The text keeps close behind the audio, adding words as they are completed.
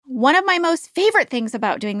One of my most favorite things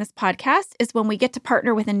about doing this podcast is when we get to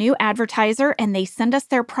partner with a new advertiser and they send us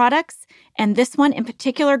their products. And this one in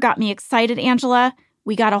particular got me excited, Angela.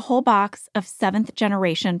 We got a whole box of 7th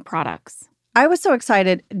Generation products. I was so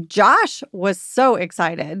excited. Josh was so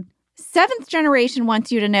excited. 7th Generation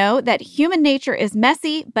wants you to know that human nature is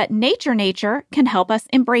messy, but nature can help us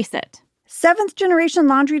embrace it. 7th Generation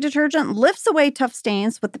laundry detergent lifts away tough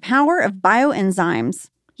stains with the power of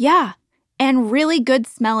bioenzymes. Yeah, and really good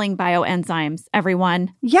smelling bioenzymes,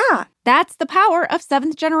 everyone. Yeah. That's the power of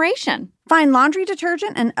 7th Generation. Find laundry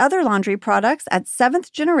detergent and other laundry products at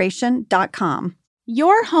 7thgeneration.com.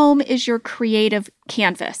 Your home is your creative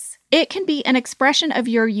canvas. It can be an expression of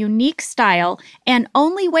your unique style, and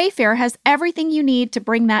only Wayfair has everything you need to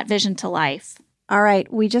bring that vision to life. All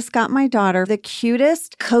right, we just got my daughter the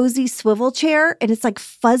cutest, cozy swivel chair, and it's like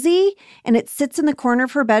fuzzy, and it sits in the corner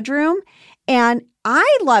of her bedroom, and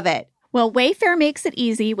I love it. Well, Wayfair makes it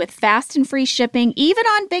easy with fast and free shipping, even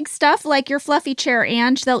on big stuff like your fluffy chair,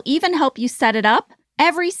 Ange. They'll even help you set it up.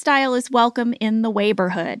 Every style is welcome in the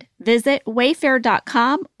Wayborhood. Visit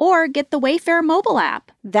wayfair.com or get the Wayfair mobile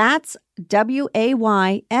app. That's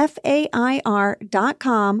WAYFAIR.com.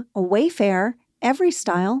 Wayfair, every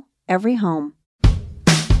style, every home.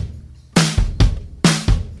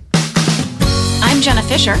 I'm Jenna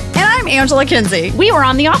Fisher. And I'm Angela Kinsey. We were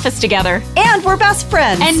on The Office together. And we're best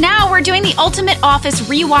friends. And now we're doing the Ultimate Office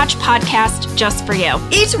Rewatch podcast just for you.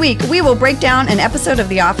 Each week, we will break down an episode of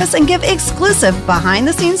The Office and give exclusive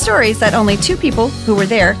behind-the-scenes stories that only 2 people who were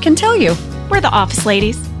there can tell you. We're the Office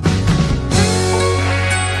Ladies.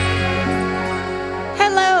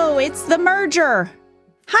 Hello, it's the merger.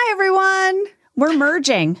 Hi, everyone. We're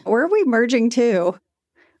merging. Where are we merging to?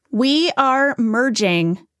 We are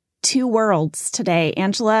merging 2 worlds today,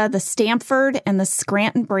 Angela, the Stamford and the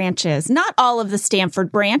Scranton branches. Not all of the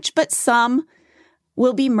Stamford branch, but some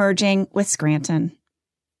will be merging with Scranton.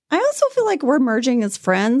 I also feel like we're merging as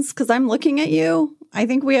friends because I'm looking at you. I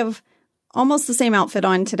think we have almost the same outfit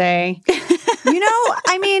on today.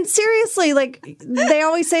 I mean, seriously, like they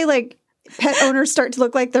always say, like, pet owners start to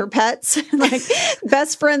look like their pets. Like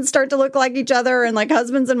best friends start to look like each other, and like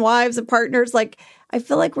husbands and wives and partners. Like, I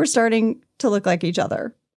feel like we're starting to look like each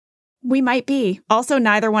other. We might be. Also,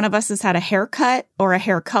 neither one of us has had a haircut or a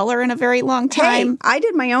hair color in a very long time. Hey, I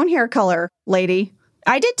did my own hair color, lady.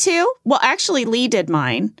 I did too. Well, actually, Lee did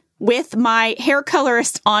mine with my hair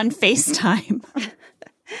colorist on FaceTime.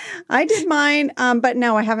 I did mine, but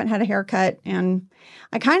no, I haven't had a haircut, and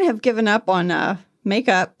I kind of have given up on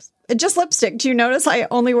makeup. Just lipstick. Do you notice I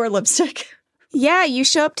only wear lipstick? Yeah, you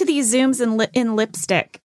show up to these Zooms in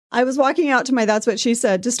lipstick. I was walking out to my That's What She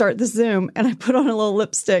Said to start the Zoom, and I put on a little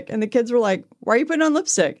lipstick, and the kids were like, why are you putting on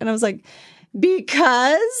lipstick? And I was like,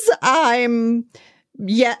 because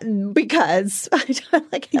because. I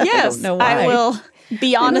don't know why. I will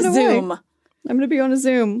be on a Zoom. Why. I'm going to be on a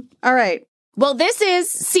Zoom. All right. Well, this is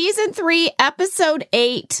Season 3, Episode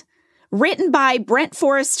 8, written by Brent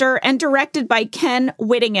Forrester and directed by Ken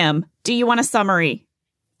Whittingham. Do you want a summary?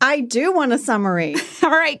 I do want a summary. All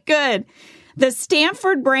right, good. The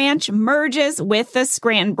Stamford branch merges with the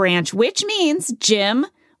Scranton branch, which means Jim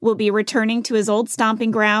will be returning to his old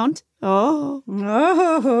stomping ground. Oh.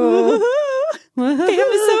 Pam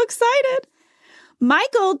is so excited.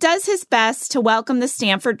 Michael does his best to welcome the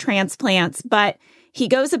Stamford transplants, but he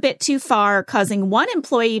goes a bit too far, causing one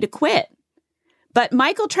employee to quit. But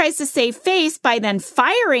Michael tries to save face by then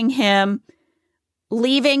firing him,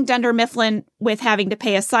 leaving Dunder Mifflin with having to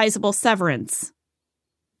pay a sizable severance.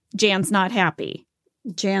 Jan's not happy.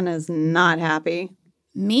 Jan is not happy.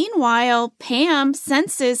 Meanwhile, Pam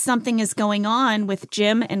senses something is going on with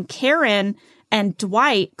Jim and Karen, and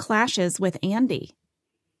Dwight clashes with Andy.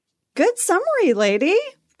 Good summary, lady.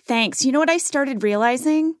 Thanks. You know what I started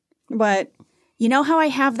realizing? What? You know how I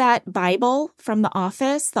have that Bible from The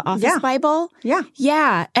Office Bible? Yeah.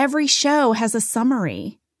 Yeah. Every show has a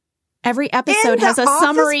summary. Every episode has a Office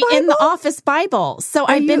summary Bible? in the Office Bible. So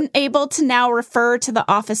I've been able to now refer to the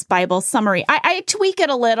Office Bible summary. I tweak it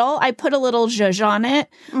a little. I put a little zhuzh on it.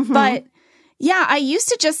 Mm-hmm. But yeah, I used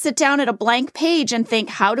to just sit down at a blank page and think,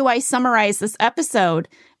 how do I summarize this episode?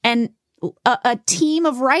 And a team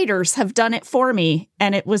of writers have done it for me.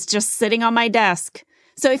 And it was just sitting on my desk.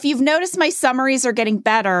 So if you've noticed my summaries are getting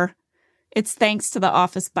better, it's thanks to the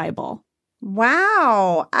Office Bible.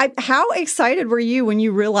 Wow. How excited were you when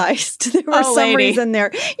you realized there were summaries in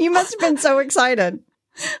there? You must have been so excited.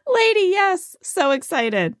 Lady, yes. So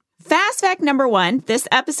excited. Fast fact number 1, this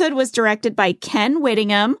episode was directed by Ken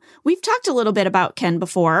Whittingham. We've talked a little bit about Ken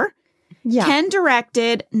before. Yeah. Ken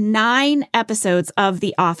directed 9 episodes of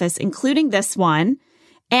The Office, including this one.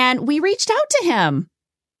 And we reached out to him.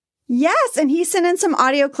 Yes, and he sent in some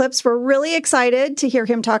audio clips. We're really excited to hear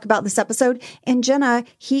him talk about this episode. And Jenna,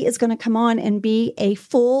 he is going to come on and be a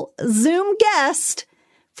full Zoom guest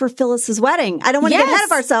for Phyllis's wedding. I don't want to get ahead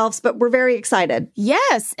of ourselves, but we're very excited.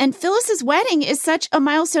 Yes, and Phyllis's wedding is such a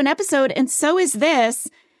milestone episode, and so is this.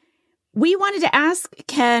 We wanted to ask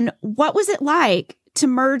Ken, what was it like to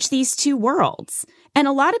merge these two worlds? And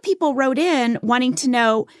a lot of people wrote in wanting to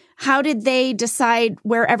know, how did they decide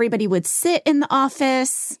where everybody would sit in the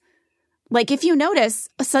office? Like, if you notice,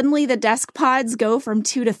 suddenly the desk pods go from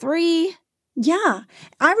 2 to 3. Yeah.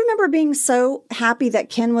 I remember being so happy that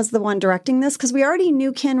Ken was the one directing this because we already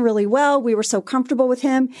knew Ken really well. We were so comfortable with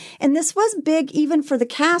him. And this was big even for the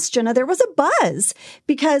cast, Jenna. There was a buzz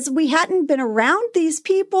because we hadn't been around these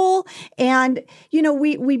people. And, you know,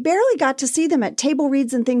 we barely got to see them at table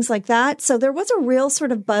reads and things like that. So there was a real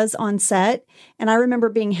sort of buzz on set. And I remember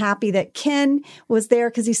being happy that Ken was there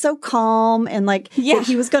because he's so calm and that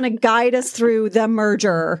he was going to guide us through the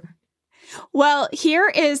merger. Well, here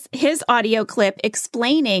is his audio clip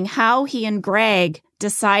explaining how he and Greg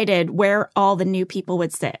decided where all the new people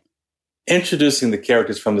would sit. Introducing the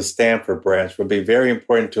characters from the Stanford branch would be very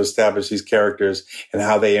important to establish these characters and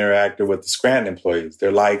how they interacted with the Scranton employees,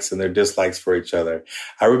 their likes and their dislikes for each other.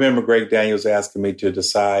 I remember Greg Daniels asking me to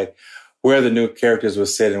decide where the new characters would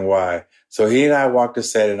sit and why. So he and I walked the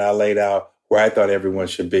set and I laid out where I thought everyone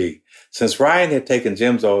should be. Since Ryan had taken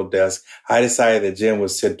Jim's old desk, I decided that Jim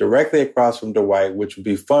would sit directly across from Dwight, which would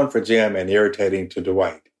be fun for Jim and irritating to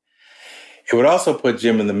Dwight. It would also put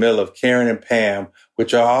Jim in the middle of Karen and Pam,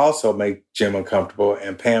 which will also make Jim uncomfortable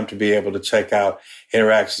and Pam to be able to check out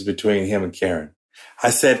interactions between him and Karen. I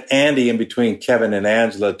set Andy in between Kevin and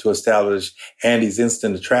Angela to establish Andy's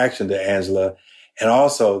instant attraction to Angela, and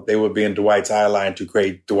also they would be in Dwight's eye line to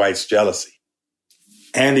create Dwight's jealousy.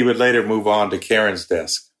 Andy would later move on to Karen's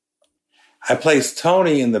desk. I placed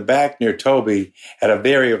Tony in the back near Toby at a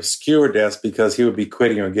very obscure desk because he would be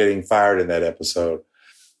quitting or getting fired in that episode.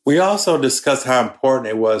 We also discussed how important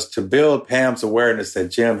it was to build Pam's awareness that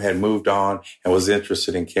Jim had moved on and was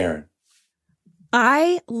interested in Karen.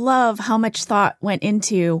 I love how much thought went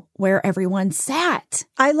into where everyone sat.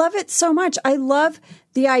 I love it so much. I love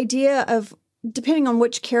the idea of, depending on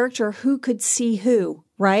which character, who could see who,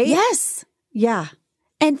 right? Yes. Yeah.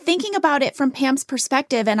 And thinking about it from Pam's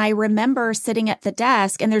perspective, and I remember sitting at the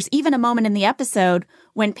desk, and there's even a moment in the episode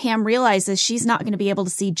when Pam realizes she's not going to be able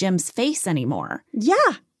to see Jim's face anymore. Yeah.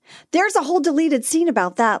 There's a whole deleted scene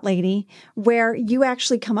about that, lady, where you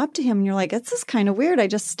actually come up to him and you're like, this is kind of weird. I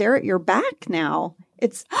just stare at your back now.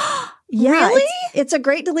 It's, yeah, really? It's a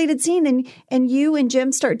great deleted scene. And you and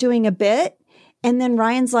Jim start doing a bit. And then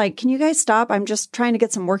Ryan's like, can you guys stop? I'm just trying to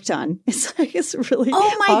get some work done. It's like, it's really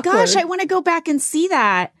Oh my awkward. gosh, I want to go back and see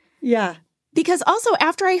that. Yeah. Because also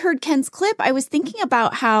after I heard Ken's clip, I was thinking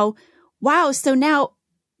about how, wow, so now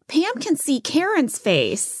Pam can see Karen's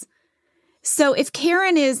face. So if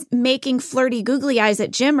Karen is making flirty googly eyes at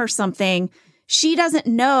Jim or something, she doesn't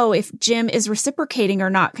know if Jim is reciprocating or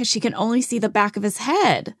not because she can only see the back of his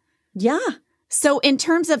head. Yeah. So in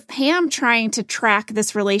terms of Pam trying to track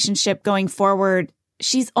this relationship going forward,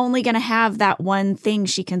 she's only going to have that one thing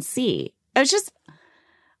she can see. It's just,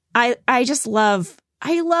 I love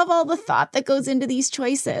all the thought that goes into these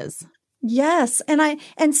choices. Yes.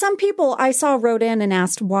 And some people I saw wrote in and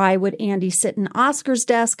asked, why would Andy sit in Oscar's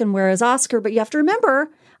desk and where is Oscar? But you have to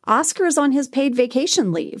remember, Oscar is on his paid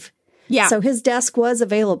vacation leave. Yeah. So his desk was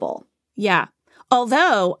available. Yeah.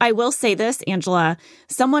 Although I will say this, Angela,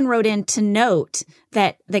 someone wrote in to note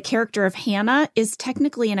that the character of Hannah is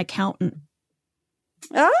technically an accountant.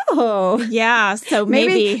 Oh. Yeah. So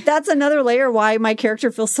maybe that's another layer why my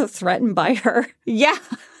character feels so threatened by her. Yeah.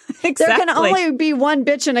 Exactly. There can only be one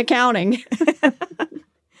bitch in accounting.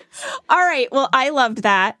 All right. Well, I loved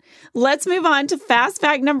that. Let's move on to fast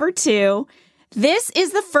fact number 2. This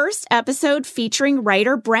is the first episode featuring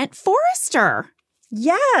writer Brent Forrester.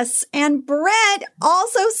 Yes. And Brent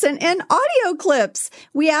also sent in audio clips.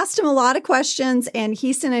 We asked him a lot of questions and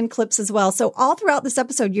he sent in clips as well. So all throughout this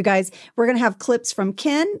episode, you guys, we're going to have clips from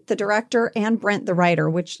Ken, the director, and Brent, the writer,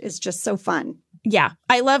 which is just so fun. Yeah.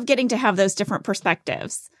 I love getting to have those different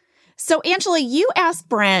perspectives. So Angela, you asked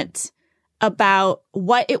Brent about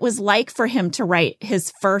what it was like for him to write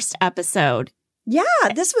his first episode. Yeah,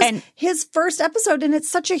 this was his first episode, and it's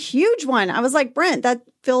such a huge one. I was like, Brent, that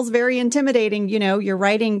feels very intimidating. You know, you're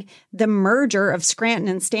writing the merger of Scranton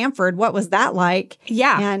and Stanford. What was that like?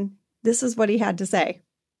 Yeah. And this is what he had to say.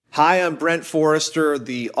 Hi, I'm Brent Forrester,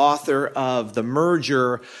 the author of The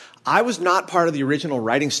Merger. I was not part of the original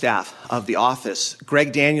writing staff of The Office.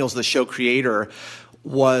 Greg Daniels, the show creator,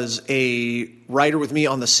 was a writer with me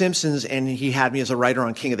on The Simpsons, and he had me as a writer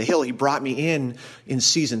on King of the Hill. He brought me in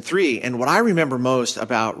season 3. And what I remember most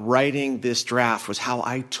about writing this draft was how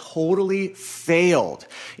I totally failed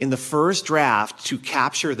in the first draft to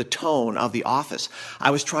capture the tone of The Office. I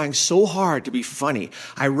was trying so hard to be funny.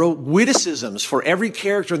 I wrote witticisms for every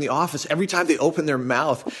character in The Office every time they opened their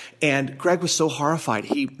mouth. And Greg was so horrified.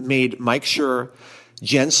 He made Mike Schur,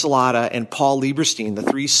 Jen Salata, and Paul Lieberstein, the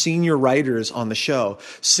 3 senior writers on the show,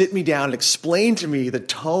 sit me down and explain to me the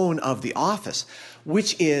tone of The Office,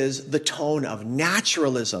 which is the tone of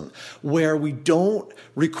naturalism, where we don't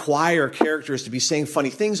require characters to be saying funny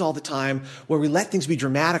things all the time, where we let things be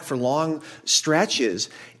dramatic for long stretches,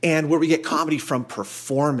 and where we get comedy from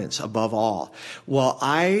performance above all. Well,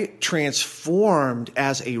 I transformed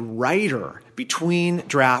as a writer between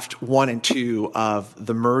draft 1 and 2 of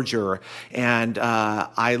The Merger, and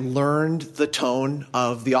I learned the tone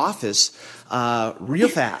of The Office real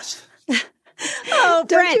fast. Oh,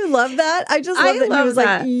 don't you love that? I just love that he was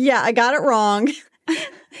like, yeah, I got it wrong.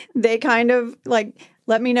 They kind of like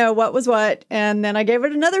let me know what was what, and then I gave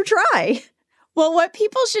it another try. Well, what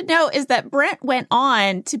people should know is that Brent went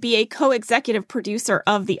on to be a co-executive producer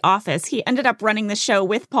of The Office. He ended up running the show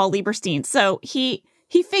with Paul Lieberstein, so he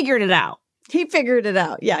figured it out. He figured it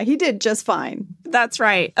out. Yeah, he did just fine. That's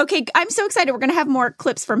right. Okay, I'm so excited. We're going to have more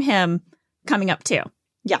clips from him coming up too.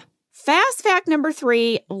 Yeah. Fast fact number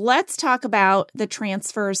 3, let's talk about the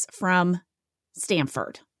transfers from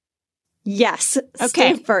Stanford. Yes, okay.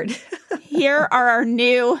 Stanford. Here are our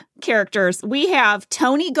new characters. We have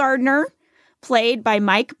Tony Gardner, played by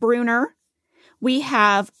Mike Brunner. We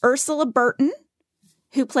have Ursula Burton,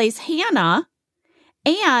 who plays Hannah.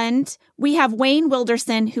 And we have Wayne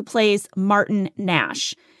Wilderson, who plays Martin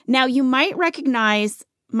Nash. Now, you might recognize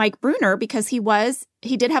Mike Brunner because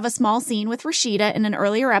he did have a small scene with Rashida in an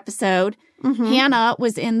earlier episode. Mm-hmm. Hannah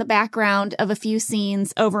was in the background of a few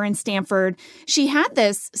scenes over in Stanford. She had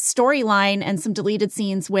this storyline and some deleted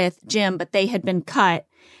scenes with Jim, but they had been cut.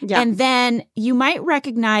 Yeah. And then you might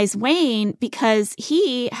recognize Wayne because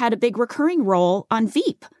he had a big recurring role on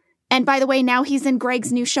Veep. And by the way, now he's in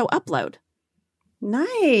Greg's new show, Upload.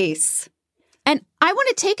 Nice. And I want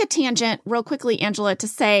to take a tangent real quickly, Angela, to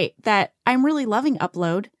say that I'm really loving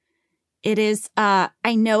Upload. It is, I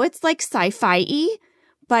know it's like sci-fi-y,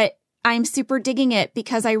 but I'm super digging it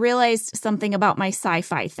because I realized something about my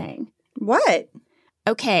sci-fi thing. What?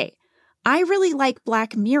 Okay. I really like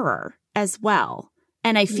Black Mirror as well.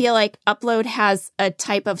 And I feel like Upload has a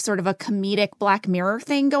type of sort of a comedic Black Mirror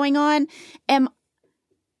thing going on.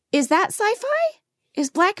 Is that sci-fi? Is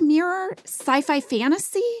Black Mirror sci-fi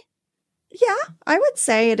fantasy? Yeah, I would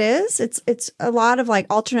say it is. It's a lot of like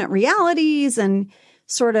alternate realities and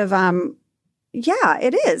sort of, yeah,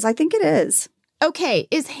 it is. I think it is. Okay,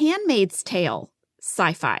 is Handmaid's Tale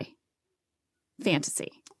sci-fi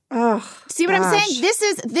fantasy? Oh, see what I'm saying? This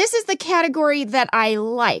is the category that I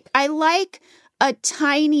like. I like a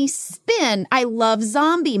tiny spin. I love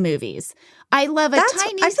zombie movies. I love I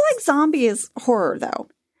feel like zombie is horror, though.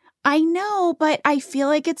 I know, but I feel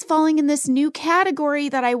like it's falling in this new category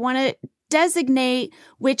that I want to designate,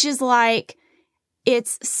 which is like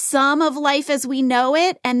it's some of life as we know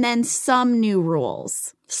it and then some new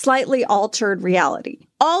rules. Slightly altered reality.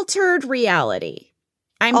 Altered reality.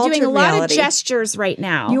 I'm doing a lot of gestures right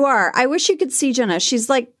now. You are. I wish you could see Jenna. She's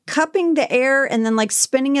like cupping the air and then like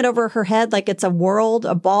spinning it over her head like it's a world,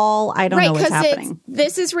 a ball. I don't know what's happening.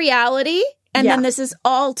 This is reality. And then this is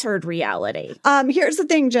altered reality. Here's the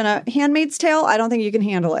thing, Jenna. Handmaid's Tale, I don't think you can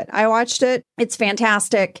handle it. I watched it. It's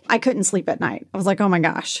fantastic. I couldn't sleep at night. I was like, oh my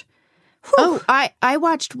gosh. Whew. Oh, I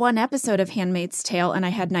watched one episode of Handmaid's Tale and I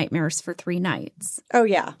had nightmares for 3 nights. Oh,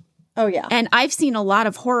 yeah. Oh, yeah. And I've seen a lot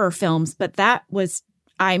of horror films, but that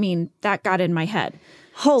got in my head.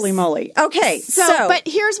 Holy moly. Okay. So but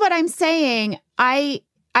here's what I'm saying. I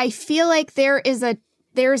feel like there's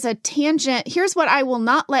a tangent. Here's what I will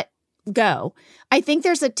not let go. I think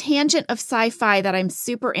there's a tangent of sci-fi that I'm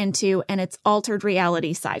super into, and it's altered reality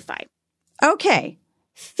sci-fi. Okay.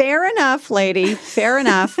 Fair enough, lady. Fair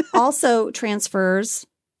enough. Also, transfers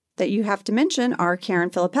that you have to mention are Karen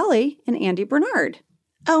Filippelli and Andy Bernard.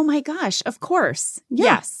 Oh my gosh, of course.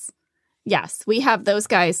 Yeah. Yes, we have those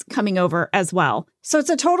guys coming over as well. So it's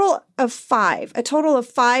a total of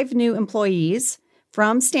 5 new employees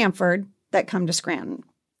from Stanford that come to Scranton.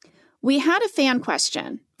 We had a fan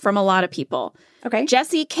question from a lot of people. Okay.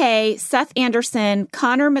 Jesse K., Seth Anderson,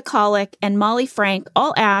 Connor McCulloch, and Molly Frank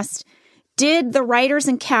all asked, did the writers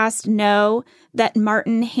and cast know that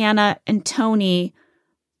Martin, Hannah, and Tony,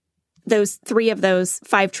 those 3 of those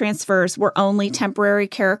 5 transfers, were only temporary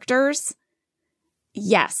characters?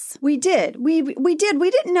 Yes. We did. We did.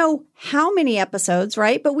 We didn't know how many episodes,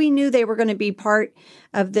 right? But we knew they were going to be part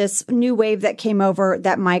of this new wave that came over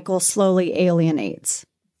that Michael slowly alienates.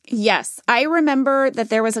 Yes. I remember that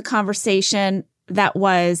there was a conversation that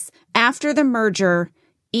was after the merger,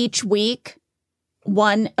 each week,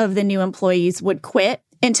 one of the new employees would quit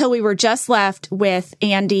until we were just left with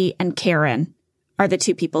Andy and Karen are the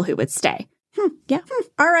two people who would stay. Yeah.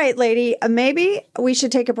 All right, lady, maybe we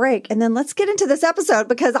should take a break and then let's get into this episode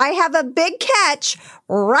because I have a big catch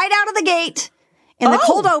right out of the gate in the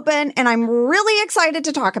cold open, and I'm really excited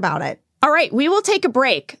to talk about it. All right, we will take a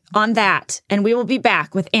break on that, and we will be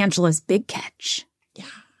back with Angela's big catch. Yeah.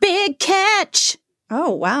 Big catch.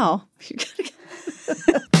 Oh, wow.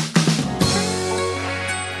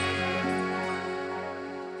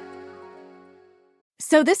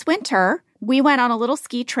 So this winter, we went on a little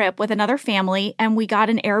ski trip with another family, and we got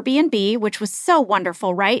an Airbnb, which was so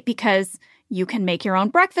wonderful, right? Because you can make your own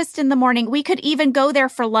breakfast in the morning. We could even go there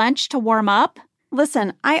for lunch to warm up.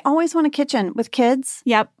 Listen, I always want a kitchen with kids.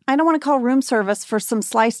 Yep. I don't want to call room service for some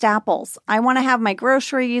sliced apples. I want to have my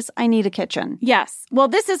groceries. I need a kitchen. Yes. Well,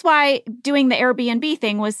 this is why doing the Airbnb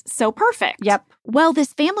thing was so perfect. Yep. Well,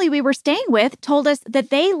 this family we were staying with told us that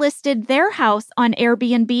they listed their house on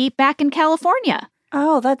Airbnb back in California.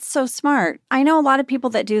 Oh, that's so smart. I know a lot of people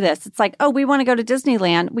that do this. It's like, oh, we want to go to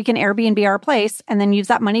Disneyland. We can Airbnb our place and then use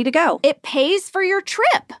that money to go. It pays for your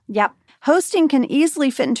trip. Yep. Hosting can easily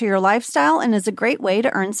fit into your lifestyle and is a great way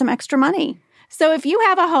to earn some extra money. So if you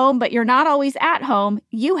have a home, but you're not always at home,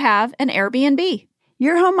 you have an Airbnb.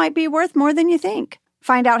 Your home might be worth more than you think.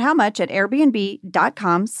 Find out how much at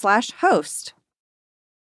airbnb.com/host.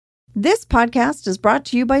 This podcast is brought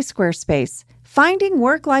to you by Squarespace. Finding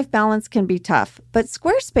work-life balance can be tough, but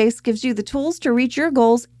Squarespace gives you the tools to reach your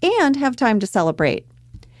goals and have time to celebrate.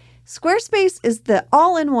 Squarespace is the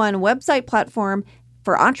all-in-one website platform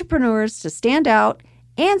for entrepreneurs to stand out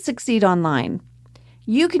and succeed online.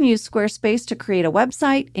 You can use Squarespace to create a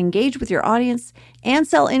website, engage with your audience, and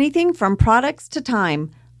sell anything from products to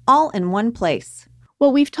time, all in one place.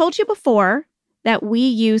 Well, we've told you before that we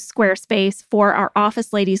use Squarespace for our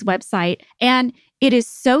Office Ladies website, and it is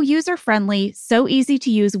so user-friendly, so easy to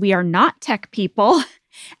use. We are not tech people,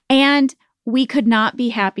 and we could not be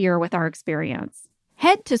happier with our experience.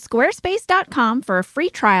 Head to squarespace.com for a free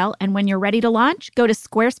trial, and when you're ready to launch, go to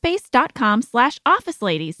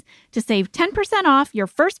squarespace.com/officeladies to save 10% off your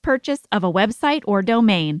first purchase of a website or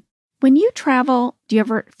domain. When you travel, do you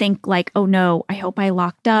ever think like, oh no, I hope I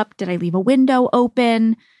locked up? Did I leave a window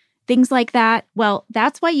open? Things like that. Well,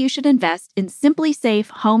 that's why you should invest in SimpliSafe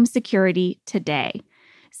Home Security today.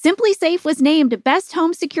 SimpliSafe was named Best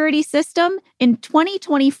Home Security System in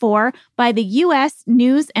 2024 by the U.S.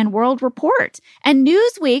 News and World Report, and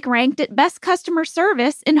Newsweek ranked it Best Customer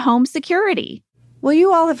Service in Home Security. Well,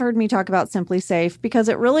 you all have heard me talk about SimpliSafe because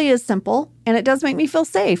it really is simple and it does make me feel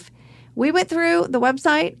safe. We went through the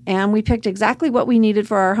website and we picked exactly what we needed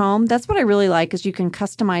for our home. That's what I really like is you can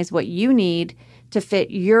customize what you need to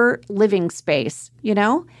fit your living space, you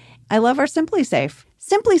know? I love our SimpliSafe.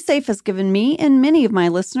 SimpliSafe has given me and many of my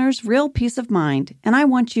listeners real peace of mind, and I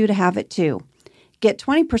want you to have it too. Get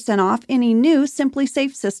 20% off any new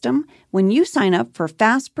SimpliSafe system when you sign up for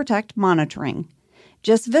Fast Protect monitoring.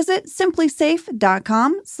 Just visit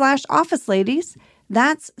simplisafe.com/officeladies.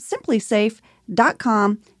 That's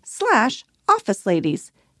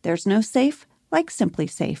simplisafe.com/officeladies. There's no safe like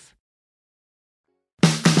SimpliSafe.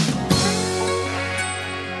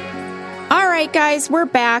 All right, guys, we're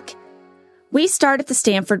back. We start at the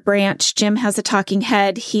Stanford branch. Jim has a talking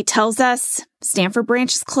head. He tells us Stanford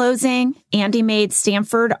branch is closing. Andy made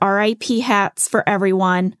Stanford RIP hats for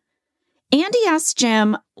everyone. Andy asks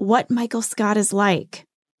Jim what Michael Scott is like.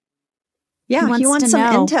 Yeah, he wants some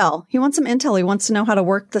intel. He wants some intel. He wants to know how to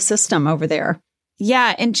work the system over there.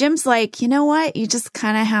 Yeah, and Jim's like, you know what? You just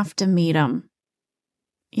kind of have to meet him.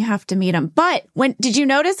 You have to meet him. But did you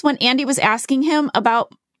notice when Andy was asking him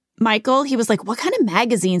about Michael, he was like, what kind of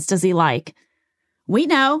magazines does he like? We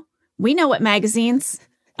know what magazines.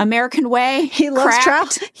 American Way. He loves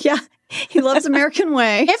travel. Yeah, he loves American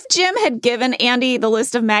Way. If Jim had given Andy the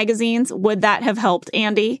list of magazines, would that have helped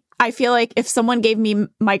Andy? I feel like if someone gave me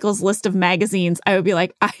Michael's list of magazines, I would be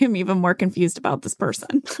like, I am even more confused about this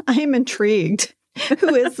person. I am intrigued.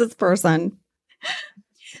 Who is this person?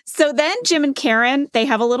 So then Jim and Karen, they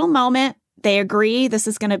have a little moment. They agree this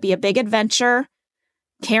is going to be a big adventure.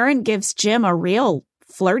 Karen gives Jim a real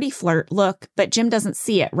flirty flirt look, but Jim doesn't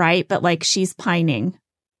see it, right? But like she's pining.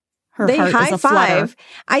 Her they heart high is a five. flutter.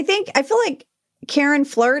 I feel like Karen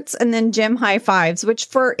flirts and then Jim high fives, which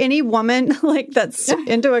for any woman like that's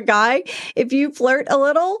into a guy, if you flirt a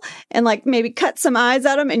little and like maybe cut some eyes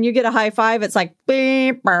at him and you get a high five, it's like,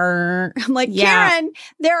 beep, burr. I'm like, Karen,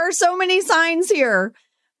 there are so many signs here.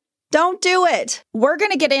 Don't do it. We're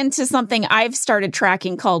going to get into something I've started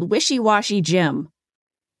tracking called Wishy-Washy Jim.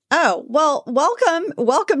 Oh, well,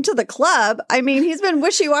 welcome to the club. I mean, he's been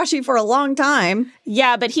wishy-washy for a long time.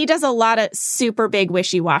 Yeah, but he does a lot of super big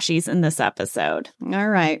wishy-washies in this episode. All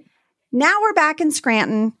right. Now we're back in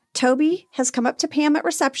Scranton. Toby has come up to Pam at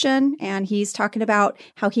reception, and he's talking about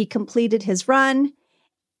how he completed his run.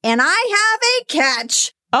 And I have a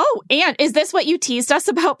catch. Oh, and is this what you teased us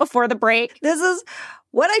about before the break? This is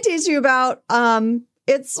what I teased you about.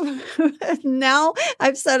 It's now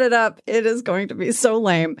I've set it up. It is going to be so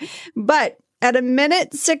lame. But at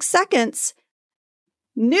 1:06,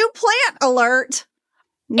 new plant alert.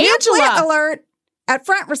 New plant alert at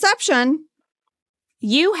front reception.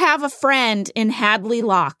 You have a friend in Hadley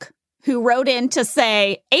Lock who wrote in to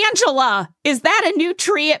say, Angela, is that a new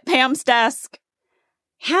tree at Pam's desk?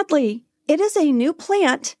 Hadley, it is a new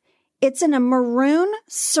plant. It's in a maroon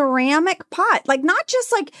ceramic pot. Like, not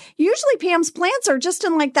just like, usually Pam's plants are just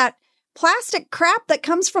in like that plastic crap that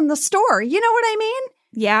comes from the store. You know what I mean?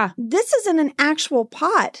 Yeah. This is in an actual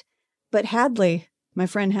pot. But Hadley, my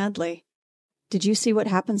friend Hadley, did you see what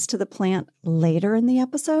happens to the plant later in the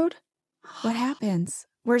episode? What happens?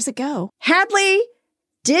 Where's it go? Hadley,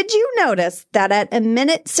 did you notice that at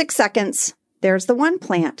 1:06, there's the one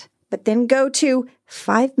plant? But then go to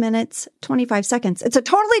 5 minutes, 25 seconds. It's a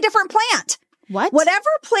totally different plant. What? Whatever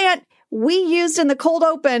plant we used in the cold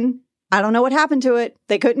open, I don't know what happened to it.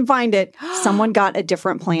 They couldn't find it. Someone got a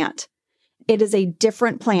different plant. It is a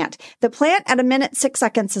different plant. The plant at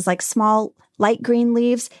 1:06 is like small, light green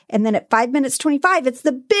leaves. And then at 5 minutes, 25, it's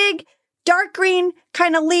the big, dark green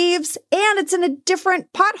kind of leaves. And it's in a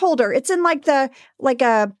different pot holder. It's in like the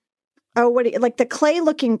clay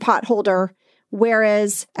looking pot holder.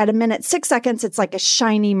 Whereas at 1:06, it's like a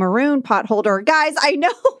shiny maroon pot holder. Guys, I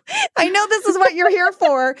know this is what you're here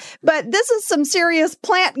for, but this is some serious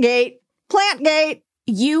plant gate.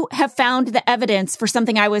 You have found the evidence for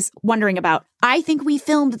something I was wondering about. I think we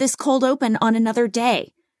filmed this cold open on another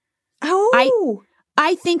day. Oh.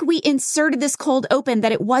 I think we inserted this cold open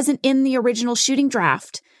that it wasn't in the original shooting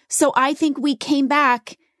draft. So I think we came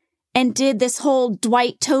back and did this whole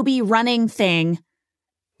Dwight Toby running thing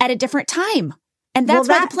at a different time. And that's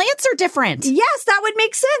why the plants are different. Yes, that would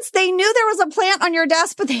make sense. They knew there was a plant on your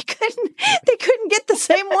desk, but they couldn't get the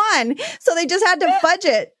same one. So they just had to fudge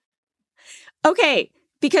it. Okay,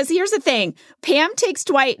 because here's the thing. Pam takes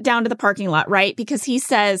Dwight down to the parking lot, right? Because he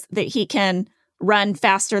says that he can run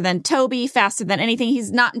faster than Toby, faster than anything.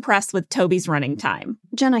 He's not impressed with Toby's running time.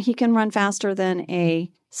 Jenna, he can run faster than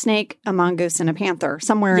a snake, a mongoose, and a panther.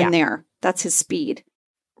 Somewhere in there. That's his speed.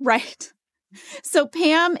 Right. So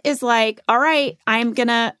Pam is like, all right, I'm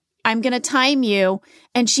gonna time you.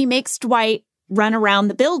 And she makes Dwight run around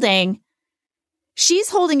the building. She's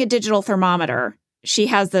holding a digital thermometer. She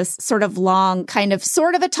has this sort of long,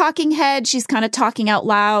 sort of a talking head. She's kind of talking out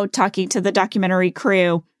loud, talking to the documentary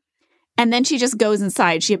crew. And then she just goes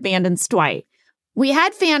inside. She abandons Dwight. We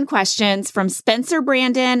had fan questions from Spencer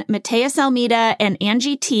Brandon, Mateus Almeida, and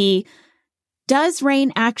Angie T. Does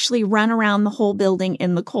Rain actually run around the whole building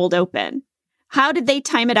in the cold open? How did they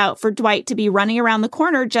time it out for Dwight to be running around the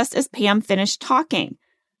corner just as Pam finished talking?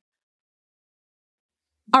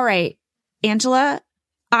 All right, Angela,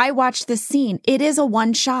 I watched this scene. It is a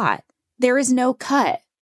one shot. There is no cut.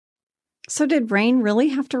 So did Rain really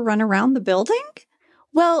have to run around the building?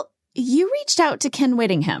 Well, you reached out to Ken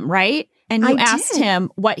Whittingham, right? And you asked him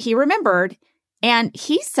what he remembered. And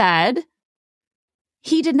he said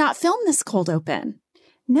he did not film this cold open.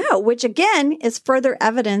 No, which again is further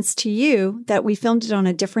evidence to you that we filmed it on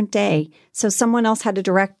a different day. So someone else had to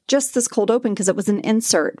direct just this cold open because it was an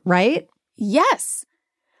insert, right? Yes.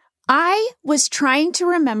 I was trying to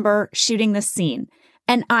remember shooting this scene.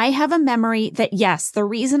 And I have a memory that, yes, the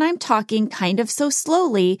reason I'm talking kind of so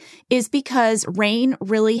slowly is because Rain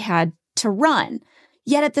really had to run.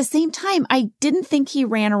 Yet at the same time, I didn't think he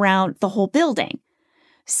ran around the whole building.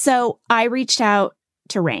 So I reached out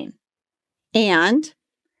to Rain. And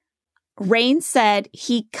Rain said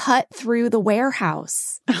he cut through the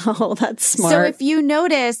warehouse. Oh, that's smart. So if you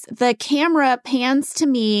notice, the camera pans to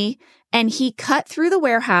me and he cut through the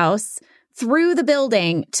warehouse, through the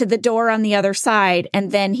building to the door on the other side,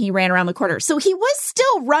 and then he ran around the corner. So he was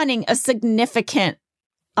still running a significant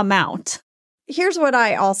amount. Here's what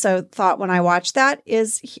I also thought when I watched that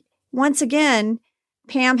is, once again,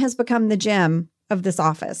 Pam has become the Jim of this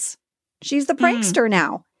office. She's the prankster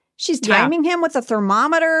now. She's timing him with a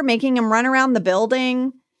thermometer, making him run around the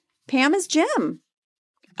building. Pam is Jim.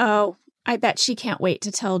 Oh, I bet she can't wait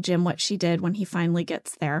to tell Jim what she did when he finally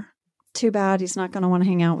gets there. Too bad he's not going to want to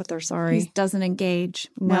hang out with her. Sorry. He doesn't engage.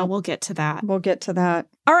 No. Well, we'll get to that. We'll get to that.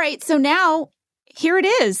 All right. So now here it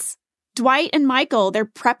is. Dwight and Michael, they're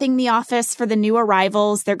prepping the office for the new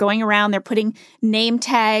arrivals. They're going around. They're putting name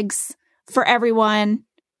tags for everyone.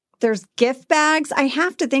 There's gift bags. I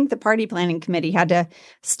have to think the party planning committee had to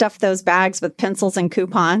stuff those bags with pencils and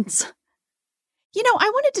coupons. You know,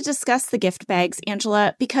 I wanted to discuss the gift bags,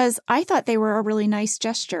 Angela, because I thought they were a really nice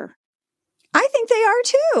gesture. I think they are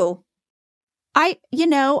too.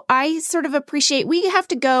 I sort of appreciate, we have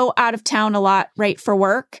to go out of town a lot, right, for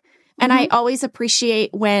work. And I always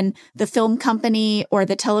appreciate when the film company or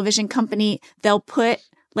the television company, they'll put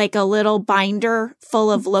like a little binder full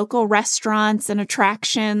of local restaurants and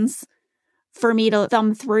attractions for me to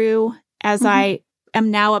thumb through as I am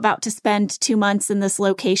now about to spend 2 months in this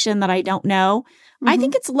location that I don't know. I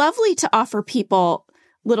think it's lovely to offer people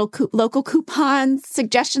little local coupons,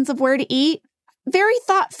 suggestions of where to eat. Very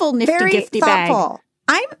thoughtful, nifty-gifty bag.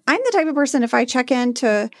 I'm the type of person, if I check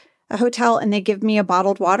into a hotel and they give me a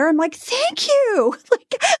bottled water, I'm like, thank you.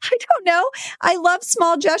 Like, I don't know. I love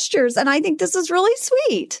small gestures, and I think this is really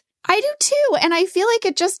sweet. I do too. And I feel like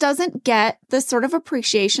it just doesn't get the sort of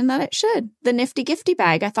appreciation that it should. The nifty-gifty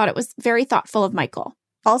bag. I thought it was very thoughtful of Michael.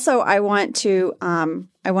 Also, I want to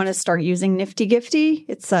start using nifty-gifty.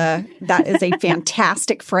 That is a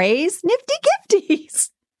fantastic phrase. Nifty-gifties.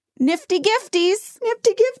 Nifty gifties.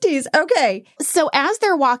 Nifty gifties. Okay. So as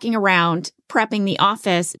they're walking around prepping the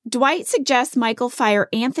office, Dwight suggests Michael fire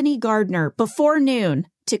Anthony Gardner before noon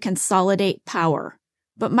to consolidate power.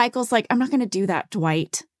 But Michael's like, I'm not going to do that,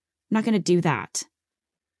 Dwight. I'm not going to do that.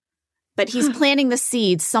 But he's planting the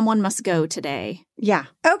seeds. Someone must go today. Yeah.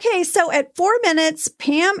 Okay. So at 4 minutes,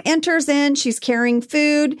 Pam enters in. She's carrying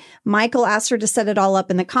food. Michael asks her to set it all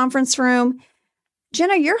up in the conference room.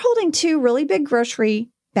 Jenna, you're holding 2 really big grocery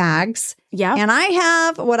bags. Yeah. And I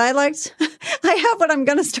have what I'm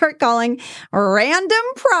going to start calling random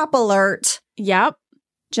prop alert. Yep.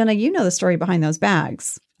 Jenna, you know the story behind those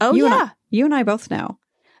bags. Oh, You and I both know.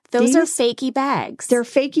 Those are fakey bags. They're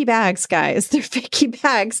fakey bags, guys. They're fakey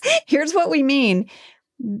bags. Here's what we mean.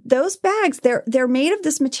 Those bags, they're made of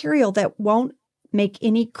this material that won't make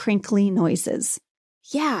any crinkly noises.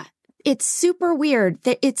 Yeah. It's super weird.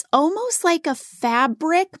 It's almost like a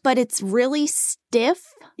fabric, but it's really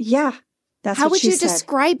stiff. Yeah. That's how what would she you said.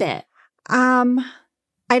 describe it?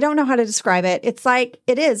 I don't know how to describe it.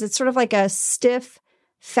 It's sort of like a stiff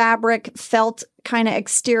fabric felt kind of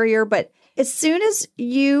exterior, but as soon as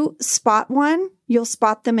you spot one, you'll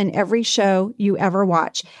spot them in every show you ever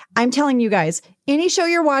watch. I'm telling you guys, any show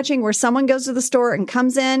you're watching where someone goes to the store and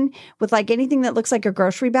comes in with like anything that looks like a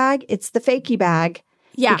grocery bag, it's the fakey bag.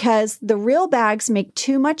 Yeah. Because the real bags make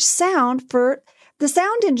too much sound for the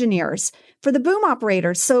sound engineers, for the boom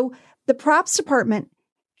operators. So the props department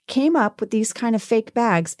came up with these kind of fake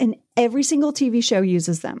bags, and every single TV show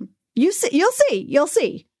uses them. You'll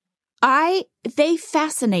see. They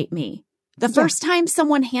fascinate me. The first time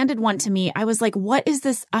someone handed one to me, I was like, what is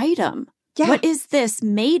this item? Yeah. What is this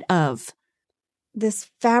made of? This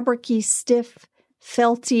fabricy, stiff,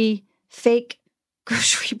 felty, fake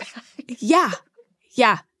grocery bag. Yeah.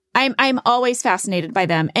 Yeah. I'm always fascinated by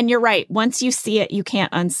them. And you're right. Once you see it, you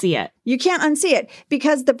can't unsee it. You can't unsee it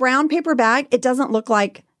because the brown paper bag, it doesn't look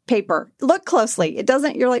like paper. Look closely. It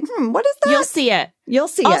doesn't. You're like, what is that? You'll see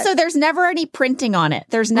it. Also, there's never any printing on it.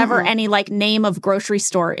 There's never any like name of grocery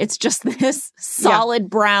store. It's just this solid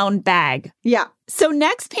brown bag. Yeah. So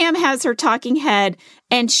next, Pam has her talking head,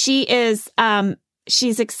 and she is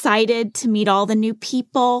she's excited to meet all the new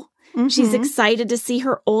people. Mm-hmm. She's excited to see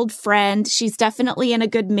her old friend. She's definitely in a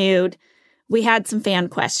good mood. We had some fan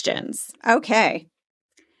questions. Okay.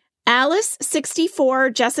 Alice,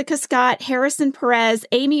 64, Jessica Scott, Harrison Perez,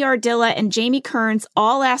 Amy Ardilla, and Jamie Kearns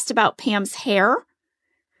all asked about Pam's hair.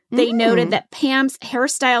 They noted that Pam's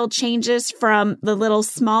hairstyle changes from the little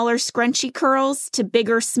smaller scrunchy curls to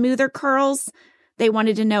bigger, smoother curls. They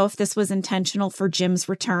wanted to know if this was intentional for Jim's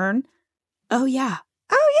return. Oh, yeah.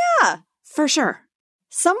 For sure.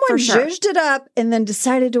 Someone zhuzhed it up and then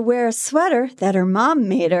decided to wear a sweater that her mom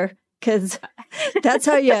made her. Because that's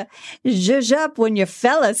how you zhuzh up when your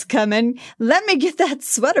fella's coming. Let me get that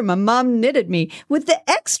sweater my mom knitted me with the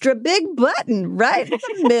extra big button right in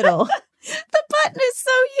the middle. The button is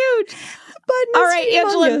so huge. All right, humongous.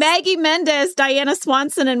 Angela, Maggie Mendez, Diana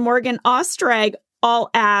Swanson, and Morgan Ostrag all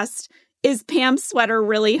asked, is Pam's sweater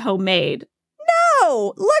really homemade?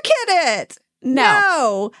 No, look at it.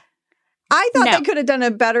 No. I thought No. they could have done a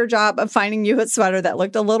better job of finding you a sweater that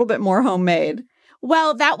looked a little bit more homemade.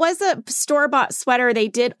 Well, that was a store-bought sweater. They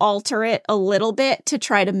did alter it a little bit to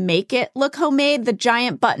try to make it look homemade. The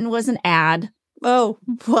giant button was an ad. Oh,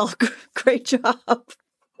 well, great job.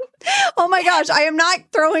 Oh my gosh, I am not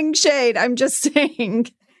throwing shade. I'm just saying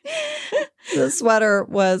the sweater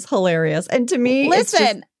was hilarious. And to me,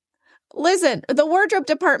 Listen, the wardrobe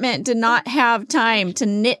department did not have time to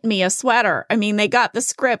knit me a sweater. I mean, they got the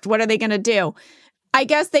script. What are they going to do? I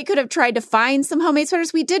guess they could have tried to find some homemade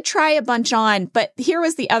sweaters. We did try a bunch on, but here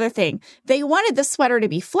was the other thing. They wanted the sweater to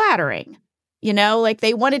be flattering, you know, like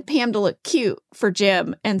they wanted Pam to look cute for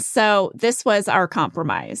Jim. And so this was our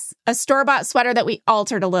compromise, a store-bought sweater that we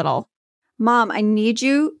altered a little. Mom, I need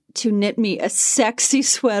you to knit me a sexy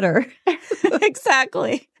sweater.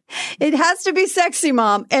 Exactly. It has to be sexy,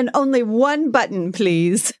 Mom, and only one button,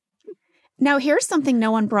 please. Now, here's something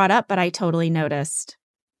no one brought up, but I totally noticed.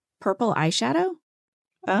 Purple eyeshadow?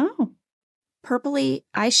 Oh. Purpley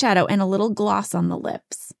eyeshadow and a little gloss on the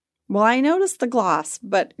lips. Well, I noticed the gloss,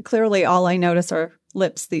 but clearly all I notice are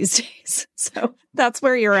lips these days. So That's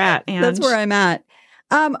where you're at, Ange. that's where I'm at.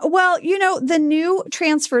 Well, you know, the new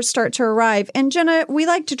transfers start to arrive. And Jenna, we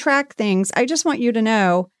like to track things. I just want you to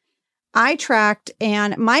know, I tracked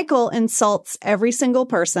and Michael insults every single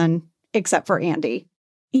person except for Andy.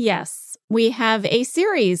 Yes. We have a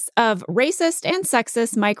series of racist and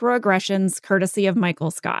sexist microaggressions courtesy of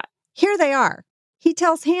Michael Scott. Here they are. He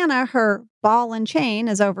tells Hannah her ball and chain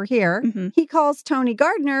is over here. Mm-hmm. He calls Tony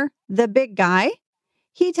Gardner the big guy.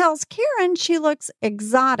 He tells Karen she looks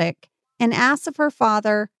exotic and asks if her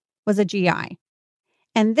father was a GI.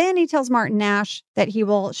 And then he tells Martin Nash that he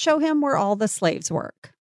will show him where all the slaves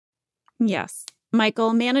work. Yes.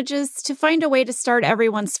 Michael manages to find a way to start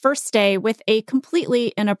everyone's first day with a completely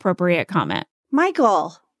inappropriate comment.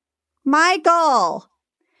 Michael!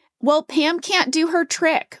 Well, Pam can't do her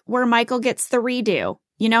trick where Michael gets the redo.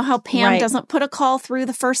 You know how Pam Right. doesn't put a call through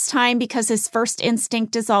the first time because his first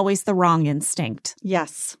instinct is always the wrong instinct.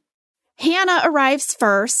 Yes. Hannah arrives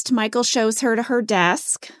first. Michael shows her to her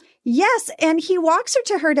desk. Yes, and he walks her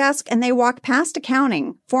to her desk and they walk past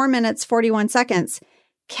accounting, 4 minutes, 41 seconds.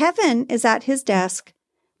 Kevin is at his desk,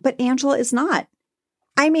 but Angela is not.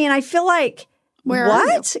 I mean, I feel like, Where are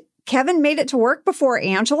what? Kevin made it to work before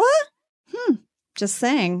Angela? Just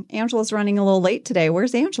saying. Angela's running a little late today.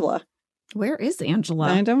 Where's Angela? Where is Angela?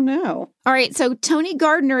 I don't know. All right, so Tony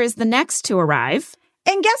Gardner is the next to arrive.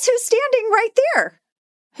 And guess who's standing right there?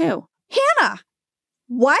 Who? Hannah.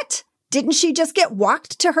 What? Didn't she just get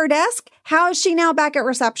walked to her desk? How is she now back at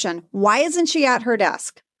reception? Why isn't she at her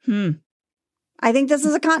desk? I think this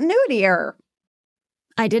is a continuity error.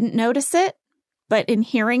 I didn't notice it, but in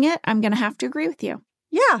hearing it, I'm going to have to agree with you.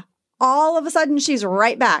 Yeah. All of a sudden, she's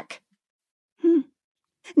right back.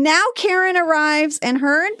 Now Karen arrives and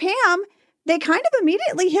her and Pam, they kind of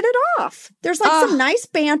immediately hit it off. There's like some nice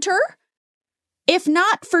banter. If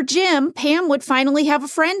not for Jim, Pam would finally have a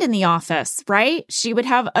friend in the office, right? She would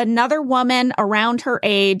have another woman around her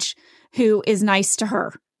age who is nice to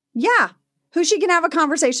her. Yeah. Who she can have a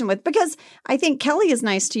conversation with. Because I think Kelly is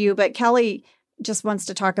nice to you, but Kelly just wants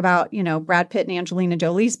to talk about, you know, Brad Pitt and Angelina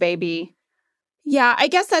Jolie's baby. Yeah, I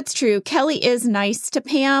guess that's true. Kelly is nice to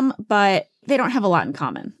Pam, but they don't have a lot in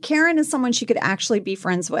common. Karen is someone she could actually be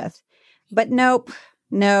friends with. But nope.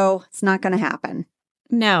 No, it's not going to happen.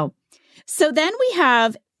 No. So then we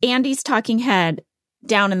have Andy's talking head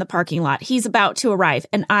down in the parking lot. He's about to arrive,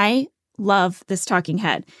 and I love this talking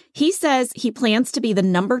head. He says he plans to be the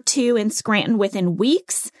number 2 in Scranton within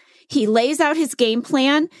weeks. He lays out his game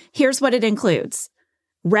plan. Here's what it includes: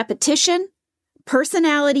 repetition,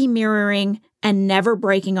 personality mirroring, and never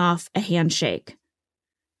breaking off a handshake.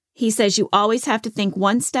 He says you always have to think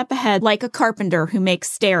one step ahead, like a carpenter who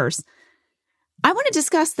makes stairs. I want to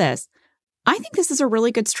discuss this. I think this is a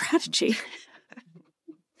really good strategy.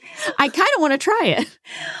 I kind of want to try it.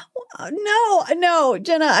 No,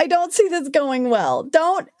 Jenna, I don't see this going well.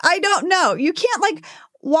 I don't know. You can't like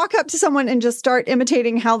walk up to someone and just start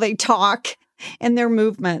imitating how they talk and their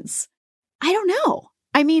movements. I don't know.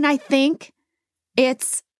 I mean, I think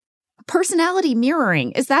it's personality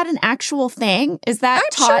mirroring. Is that an actual thing? Is that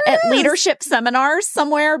taught at leadership seminars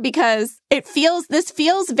somewhere? Because this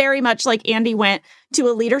feels very much like Andy went to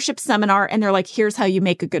a leadership seminar and they're like, here's how you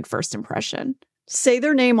make a good first impression. Say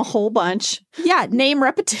their name a whole bunch. Yeah, name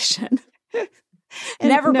repetition.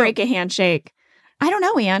 Never break a handshake. I don't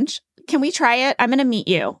know, Ange. Can we try it? I'm going to meet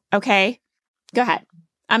you, okay? Go ahead.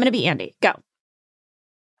 I'm going to be Andy. Go.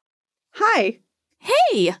 Hi.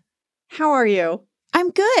 Hey. How are you? I'm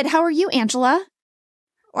good. How are you, Angela?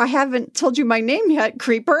 I haven't told you my name yet,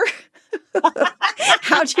 creeper.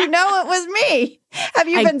 How'd you know it was me? Have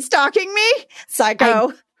you been stalking me?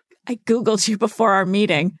 Psycho. I Googled you before our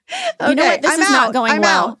meeting. Okay, you know what? This is not going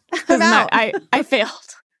well. I'm out. I failed.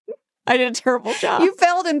 I did a terrible job. You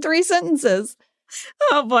failed in 3 sentences.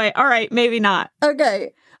 Oh boy. All right. Maybe not.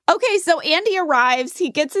 Okay. Okay. So Andy arrives. He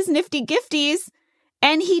gets his nifty gifties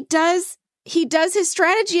and he does his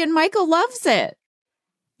strategy and Michael loves it.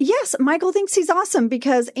 Yes, Michael thinks he's awesome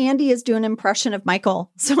because Andy is doing an impression of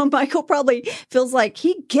Michael. So Michael probably feels like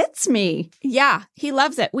he gets me. Yeah, he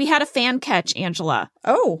loves it. We had a fan catch, Angela.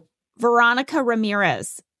 Oh. Veronica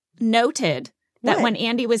Ramirez noted that when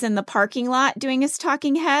Andy was in the parking lot doing his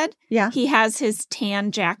talking head, he has his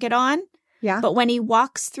tan jacket on. Yeah. But when he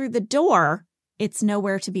walks through the door, it's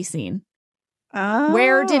nowhere to be seen. Oh.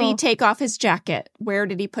 Where did he take off his jacket? Where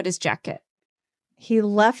did he put his jacket? He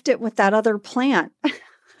left it with that other plant.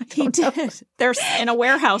 He did. They're in a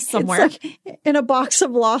warehouse somewhere. It's like in a box of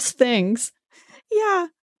lost things. Yeah.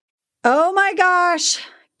 Oh my gosh.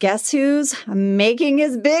 Guess who's making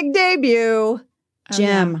his big debut?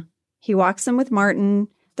 Jim. Yeah. He walks in with Martin.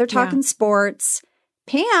 They're talking sports.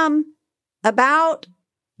 Pam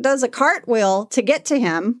does a cartwheel to get to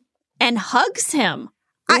him. And hugs him.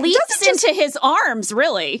 Leaps into his arms,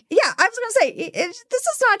 really. Yeah, I was going to say, this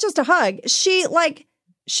is not just a hug. She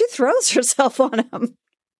throws herself on him.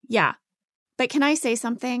 Yeah. But can I say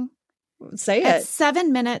something? Say At it.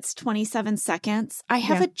 7 minutes, 27 seconds, I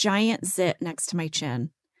have a giant zit next to my chin.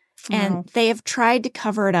 And they have tried to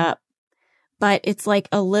cover it up. But it's like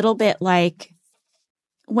a little bit like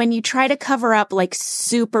when you try to cover up like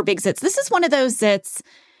super big zits. This is one of those zits.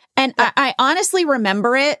 And I honestly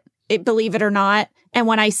remember it, believe it or not. And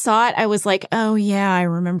when I saw it, I was like, oh, yeah, I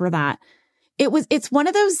remember that. It's one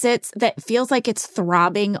of those zits that feels like it's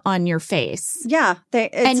throbbing on your face. Yeah.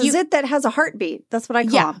 It's a zit that has a heartbeat. That's what I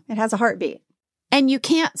call it. It has a heartbeat. And you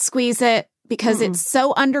can't squeeze it because it's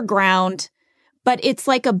so underground, but it's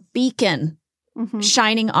like a beacon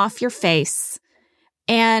shining off your face.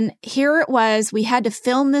 And here it was. We had to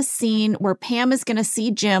film this scene where Pam is going to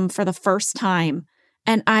see Jim for the first time.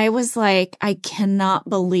 And I was like, I cannot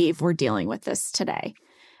believe we're dealing with this today.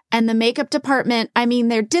 And the makeup department, I mean,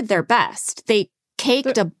 they did their best. They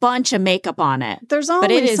caked a bunch of makeup on it. There's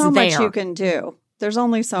only so much you can do. There's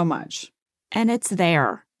only so much. And it's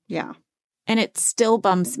there. Yeah. And it still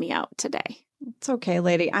bums me out today. It's okay,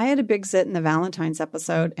 lady. I had a big zit in the Valentine's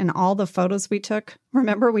episode and all the photos we took.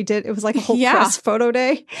 Remember we did? It was like a whole press photo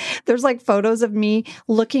day. There's like photos of me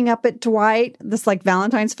looking up at Dwight, this like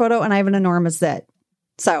Valentine's photo, and I have an enormous zit.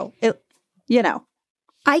 So,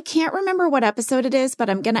 I can't remember what episode it is, but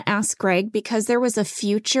I'm going to ask Greg because there was a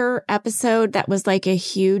future episode that was like a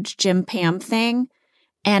huge Jim Pam thing.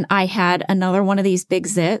 And I had another one of these big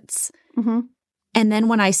zits. Mm-hmm. And then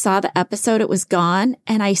when I saw the episode, it was gone.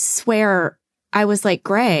 And I swear I was like,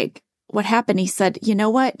 Greg, what happened? He said, you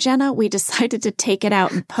know what, Jenna? We decided to take it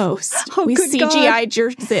out in post. We CGI'd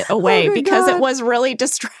your zit away because it was really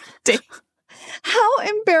distracting. How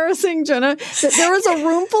embarrassing, Jenna, that there was a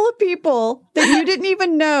room full of people that you didn't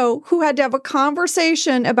even know who had to have a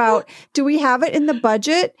conversation about, do we have it in the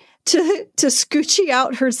budget to scoochie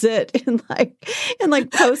out her zit in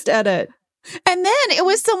post edit? And then it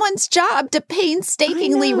was someone's job to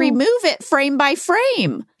painstakingly remove it frame by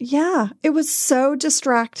frame. Yeah, it was so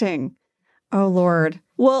distracting. Oh, Lord.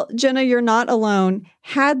 Well, Jenna, you're not alone.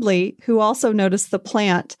 Hadley, who also noticed the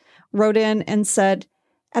plant, wrote in and said,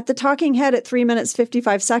 at the talking head at 3 minutes,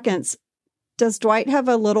 55 seconds, does Dwight have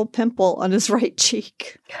a little pimple on his right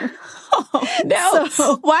cheek? Oh, no.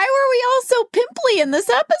 So, why were we all so pimply in this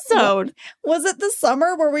episode? Was it the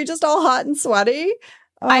summer? Were we just all hot and sweaty?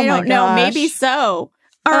 Oh, I don't know. Maybe so.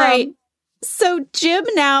 All right. So Jim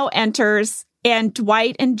now enters and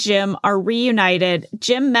Dwight and Jim are reunited.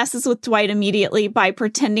 Jim messes with Dwight immediately by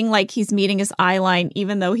pretending like he's meeting his eye line,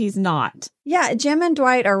 even though he's not. Yeah, Jim and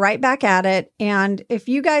Dwight are right back at it. And if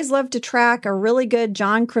you guys love to track a really good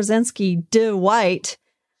John Krasinski Dwight,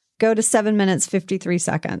 go to 7 minutes, 53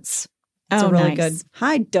 seconds. It's a really good.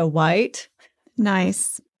 Hi, Dwight.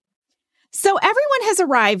 Nice. So everyone has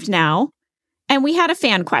arrived now. And we had a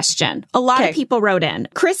fan question. A lot of people wrote in.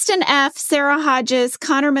 Kristen F., Sarah Hodges,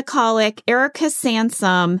 Connor McCulloch, Erica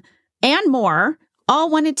Sansom, and more all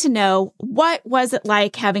wanted to know what was it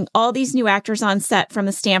like having all these new actors on set from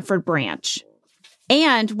the Stanford branch?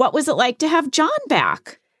 And what was it like to have John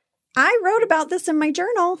back? I wrote about this in my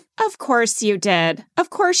journal. Of course you did. Of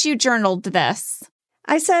course you journaled this.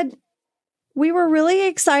 I said, we were really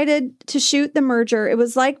excited to shoot the merger. It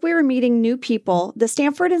was like we were meeting new people. The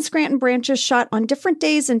Stanford and Scranton branches shot on different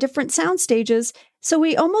days and different sound stages, so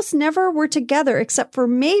we almost never were together except for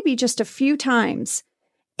maybe just a few times.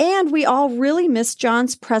 And we all really missed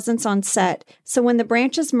John's presence on set. So when the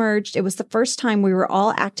branches merged, it was the first time we were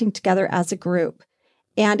all acting together as a group.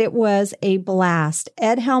 And it was a blast.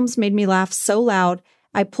 Ed Helms made me laugh so loud,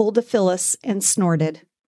 I pulled a Phyllis and snorted.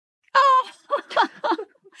 Oh,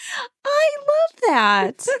 I love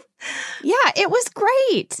that. Yeah, it was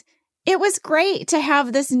great. It was great to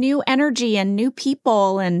have this new energy and new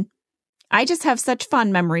people. And I just have such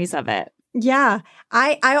fun memories of it. Yeah,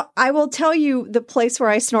 I will tell you the place where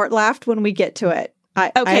I snort laughed when we get to it. Good.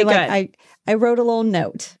 I wrote a little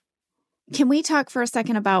note. Can we talk for a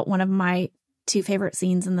second about one of my 2 favorite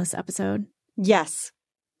scenes in this episode? Yes.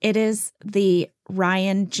 It is the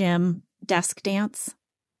Ryan Jim desk dance.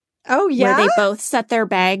 Oh, yeah? Where they both set their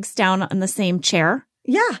bags down on the same chair.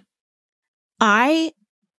 Yeah. I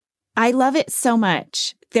love it so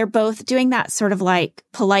much. They're both doing that sort of like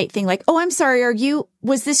polite thing, like, oh, I'm sorry,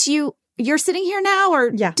 was this you? You're sitting here now,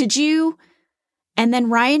 or did you? And then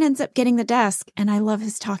Ryan ends up getting the desk, and I love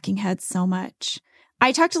his talking head so much.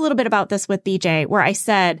 I talked a little bit about this with BJ, where I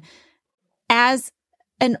said, as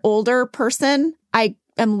an older person, I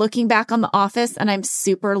am looking back on The Office, and I'm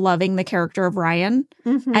super loving the character of Ryan.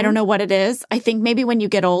 Mm-hmm. I don't know what it is. I think maybe when you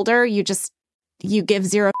get older, you give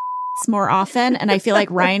zero more often, and I feel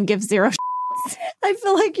like Ryan gives zero. I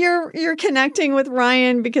feel like you're connecting with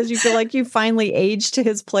Ryan because you feel like you finally aged to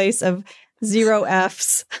his place of 0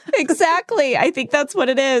 Fs. Exactly. I think that's what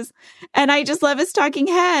it is. And I just love his talking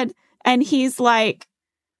head. And he's like,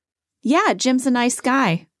 yeah, Jim's a nice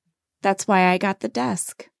guy. That's why I got the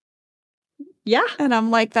desk. Yeah. And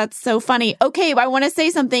I'm like, that's so funny. Okay, I want to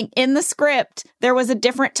say something. In the script, there was a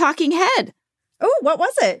different talking head. Oh, what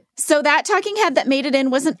was it? So that talking head that made it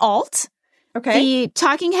in was an alt. Okay. The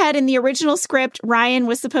talking head in the original script, Ryan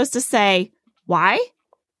was supposed to say, why?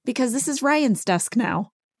 Because this is Ryan's desk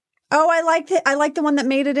now. Oh, I like it. I like the one that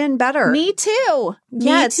made it in better. Me too.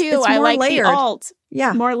 Yeah, Me too. It's I more like layered. the alt.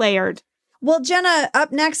 Yeah. More layered. Well, Jenna,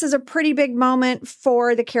 up next is a pretty big moment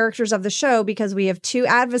for the characters of the show because we have 2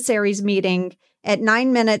 adversaries meeting at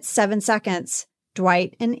 9 minutes, 7 seconds,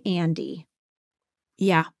 Dwight and Andy.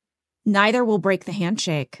 Yeah. Neither will break the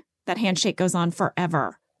handshake. That handshake goes on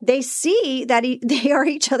forever. They see that they are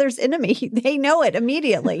each other's enemy. They know it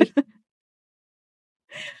immediately.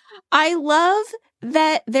 I love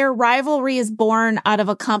that their rivalry is born out of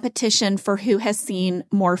a competition for who has seen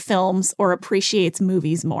more films or appreciates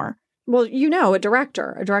movies more. Well, a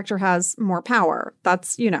director. A director has more power.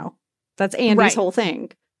 That's Andy's whole thing.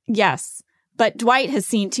 Yes. But Dwight has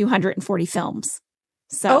seen 240 films.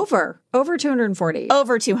 So over 240.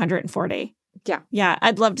 Over 240. Yeah. Yeah.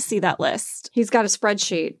 I'd love to see that list. He's got a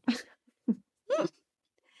spreadsheet.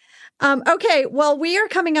 Okay. Well, we are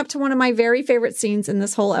coming up to one of my very favorite scenes in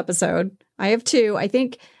this whole episode. I have 2. I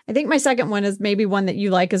think my second one is maybe one that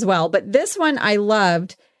you like as well. But this one I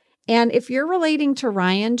loved. And if you're relating to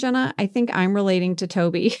Ryan, Jenna, I think I'm relating to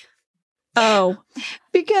Toby. Oh.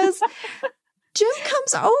 Because Jim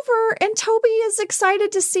comes over and Toby is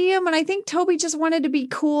excited to see him. And I think Toby just wanted to be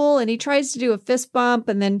cool. And he tries to do a fist bump.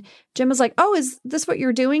 And then Jim is like, oh, is this what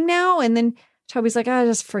you're doing now? And then Toby's like,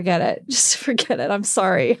 just forget it. Just forget it. I'm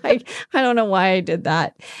sorry. I don't know why I did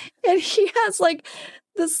that. And he has like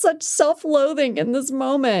this such self-loathing in this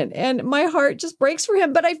moment. And my heart just breaks for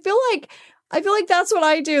him. But I feel like that's what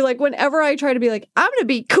I do. Like whenever I try to be like, I'm going to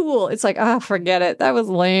be cool. It's like, forget it. That was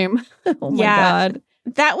lame. Oh my God.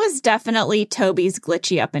 That was definitely Toby's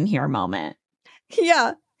glitchy up in here moment.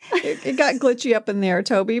 Yeah. It got glitchy up in there,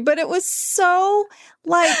 Toby. But it was so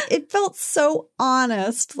it felt so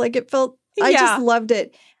honest. Like it felt, I just loved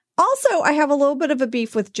it. Also, I have a little bit of a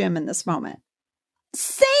beef with Jim in this moment.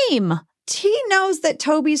 Same. He knows that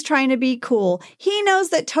Toby's trying to be cool. He knows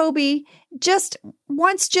that Toby just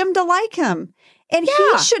wants Jim to like him. And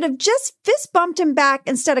he should have just fist bumped him back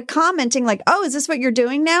instead of commenting like, oh, is this what you're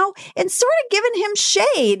doing now? And sort of giving him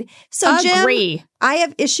shade. So Agree. Jim, I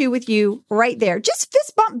have issue with you right there. Just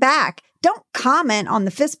fist bump back. Don't comment on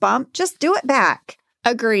the fist bump. Just do it back.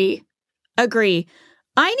 Agree.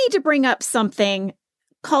 I need to bring up something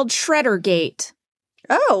called Shreddergate.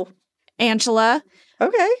 Oh. Angela.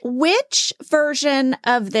 Okay. Which version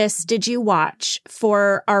of this did you watch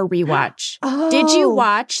for our rewatch? Oh. Did you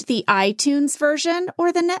watch the iTunes version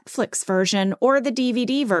or the Netflix version or the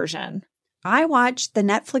DVD version? I watched the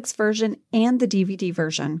Netflix version and the DVD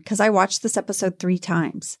version because I watched this episode 3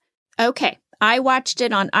 times. Okay. I watched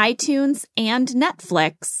it on iTunes and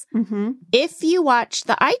Netflix. Mm-hmm. If you watch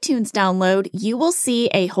the iTunes download, you will see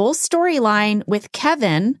a whole storyline with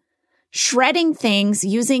Kevin shredding things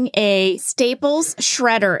using a Staples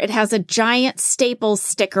shredder. It has a giant Staples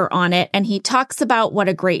sticker on it, and he talks about what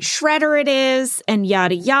a great shredder it is and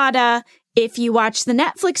yada, yada. If you watch the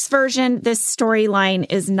Netflix version, this storyline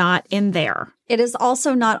is not in there. It is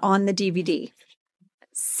also not on the DVD.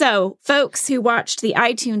 So, folks who watched the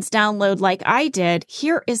iTunes download like I did,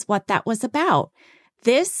 here is what that was about.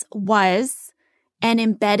 This was an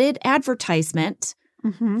embedded advertisement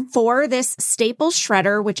for this Staples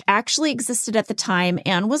shredder, which actually existed at the time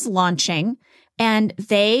and was launching. And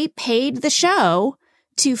they paid the show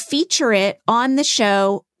to feature it on the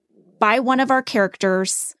show by one of our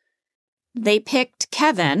characters. They picked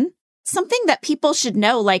Kevin. Something that people should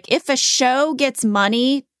know, like if a show gets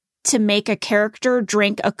money to make a character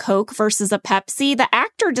drink a Coke versus a Pepsi, the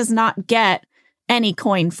actor does not get any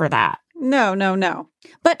coin for that. No.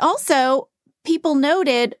 But also, people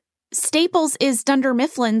noted Staples is Dunder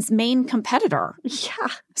Mifflin's main competitor. Yeah.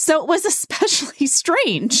 So it was especially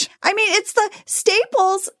strange. I mean, it's the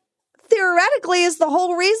Staples theoretically is the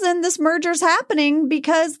whole reason this merger's happening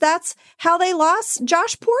because that's how they lost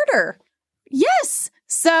Josh Porter. Yes.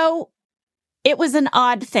 So it was an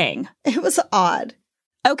odd thing. It was odd.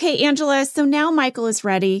 Okay, Angela. So now Michael is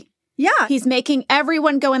ready. Yeah. He's making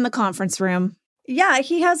everyone go in the conference room. Yeah.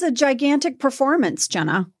 He has a gigantic performance,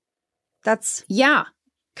 Jenna. That's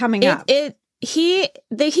coming up.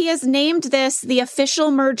 He has named this the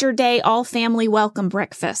official merger day all family welcome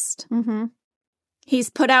breakfast. Mm-hmm.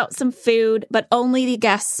 He's put out some food, but only the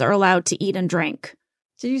guests are allowed to eat and drink.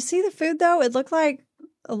 Did you see the food though? It looked like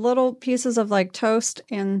little pieces of like toast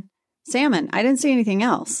and salmon. I didn't see anything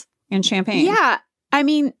else. And champagne. Yeah. I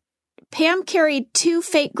mean, Pam carried 2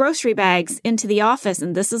 fake grocery bags into the office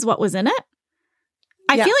and this is what was in it.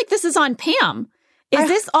 I feel like this is on Pam. Is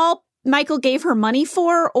this all Michael gave her money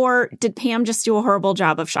for, or did Pam just do a horrible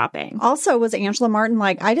job of shopping? Also, was Angela Martin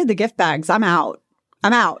like, I did the gift bags. I'm out.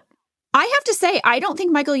 I have to say, I don't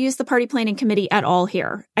think Michael used the party planning committee at all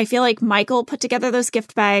here. I feel like Michael put together those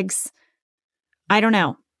gift bags. I don't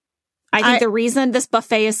know. I think the reason this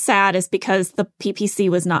buffet is sad is because the PPC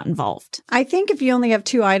was not involved. I think if you only have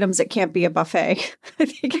 2 items, it can't be a buffet. I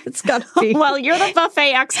think it's got to be. Well, you're the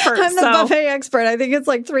buffet expert. I'm the buffet expert. I think it's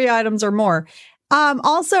like 3 items or more.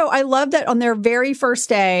 Also, I love that on their very first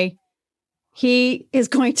day, he is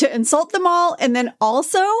going to insult them all and then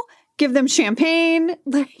also give them champagne.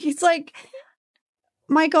 He's like,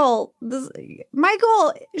 Michael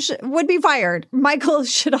would be fired. Michael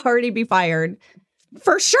should already be fired.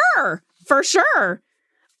 For sure.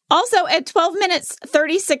 Also, at 12 minutes,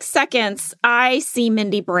 36 seconds, I see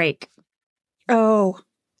Mindy break. Oh,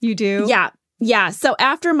 you do? Yeah. So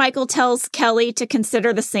after Michael tells Kelly to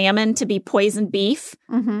consider the salmon to be poisoned beef,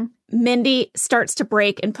 Mindy starts to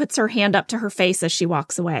break and puts her hand up to her face as she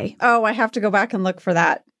walks away. Oh, I have to go back and look for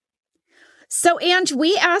that. So, Ange,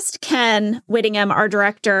 we asked Ken Whittingham, our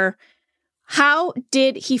director, how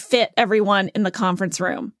did he fit everyone in the conference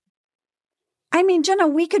room? I mean, Jenna,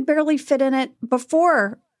 we could barely fit in it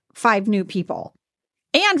before 5 new people.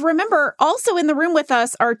 And remember, also in the room with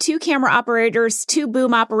us are 2 camera operators, 2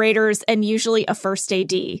 boom operators, and usually a first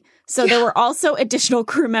AD. So there were also additional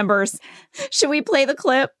crew members. Should we play the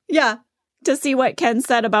clip? Yeah. To see what Ken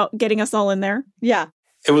said about getting us all in there? Yeah.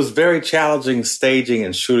 It was very challenging staging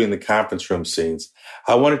and shooting the conference room scenes.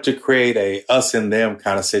 I wanted to create a us and them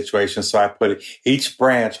kind of situation, so I put each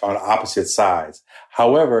branch on opposite sides.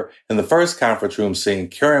 However, in the first conference room scene,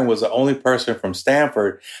 Karen was the only person from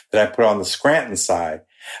Stanford that I put on the Scranton side.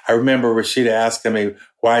 I remember Rashida asking me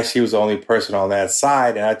why she was the only person on that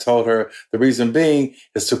side, and I told her the reason being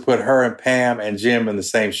is to put her and Pam and Jim in the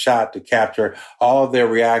same shot to capture all of their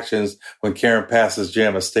reactions when Karen passes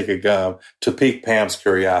Jim a stick of gum to pique Pam's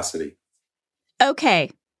curiosity.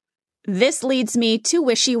 Okay, this leads me to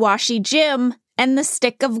Wishy-Washy Jim and the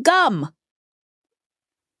stick of gum.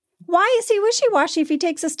 Why is he wishy-washy if he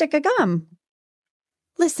takes a stick of gum?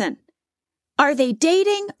 Listen, are they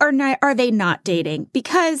dating or are they not dating?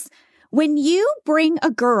 Because when you bring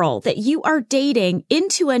a girl that you are dating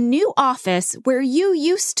into a new office where you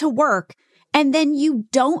used to work and then you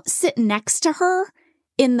don't sit next to her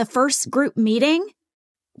in the first group meeting,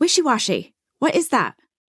 wishy-washy. What is that?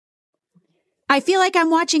 I feel like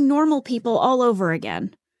I'm watching Normal People all over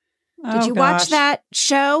again. Did you watch that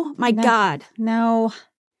show? My God. No.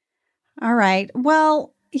 All right.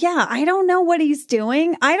 Well, yeah, I don't know what he's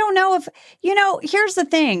doing. I don't know if, here's the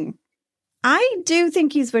thing. I do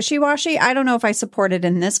think he's wishy-washy. I don't know if I support it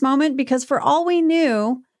in this moment because for all we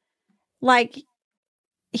knew, like,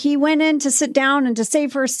 he went in to sit down and to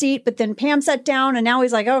save her seat, but then Pam sat down and now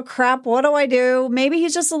he's like, oh, crap, what do I do? Maybe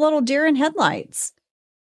he's just a little deer in headlights.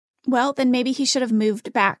 Well, then maybe he should have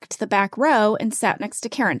moved back to the back row and sat next to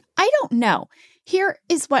Karen. I don't know. Here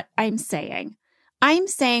is what I'm saying. I'm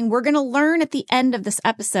saying we're going to learn at the end of this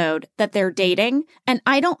episode that they're dating, and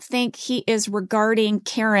I don't think he is regarding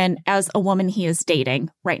Karen as a woman he is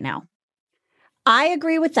dating right now. I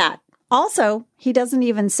agree with that. Also, he doesn't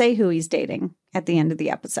even say who he's dating at the end of the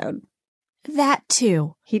episode. That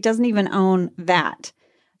too. He doesn't even own that.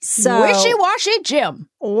 So wishy-washy Jim.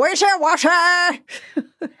 Wishy-washy.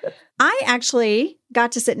 I actually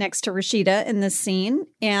got to sit next to Rashida in this scene,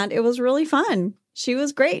 and it was really fun. She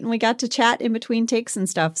was great, and we got to chat in between takes and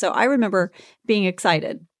stuff. So I remember being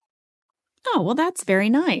excited. Oh, well, that's very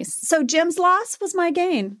nice. So Jim's loss was my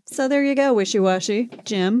gain. So there you go, wishy-washy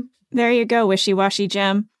Jim. There you go, wishy-washy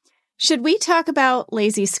Jim. Should we talk about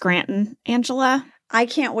Lazy Scranton, Angela? I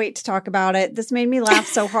can't wait to talk about it. This made me laugh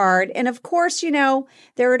so hard. And of course, you know,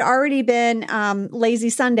 there had already been Lazy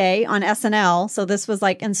Sunday on SNL. So this was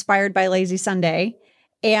like inspired by Lazy Sunday.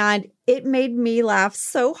 And it made me laugh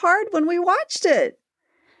so hard when we watched it.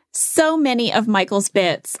 So many of Michael's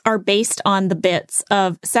bits are based on the bits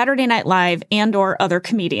of Saturday Night Live and or other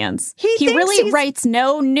comedians. He really writes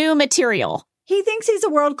no new material. He thinks he's a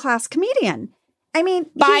world-class comedian. I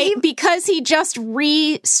mean, because he just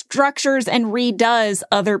restructures and redoes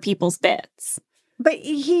other people's bits. But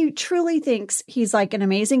he truly thinks he's like an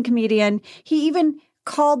amazing comedian. He even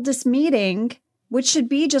called this meeting, which should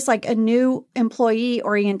be just like a new employee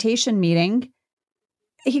orientation meeting.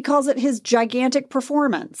 He calls it his gigantic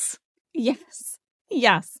performance. Yes.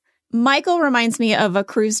 Yes. Michael reminds me of a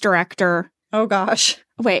cruise director. Oh, gosh.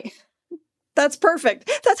 Wait. That's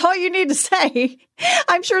perfect. That's all you need to say.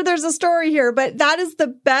 I'm sure there's a story here, but that is the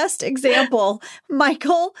best example.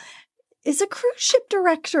 Michael is a cruise ship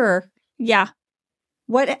director. Yeah.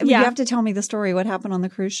 You have to tell me the story. What happened on the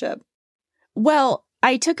cruise ship? Well,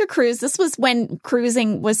 I took a cruise. This was when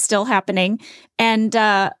cruising was still happening. And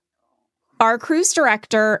our cruise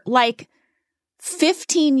director, like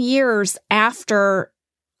 15 years after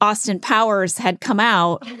Austin Powers had come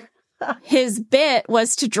out, his bit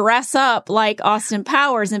was to dress up like Austin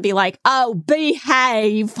Powers and be like, oh,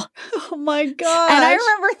 behave. Oh, my God. And I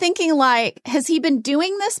remember thinking, like, has he been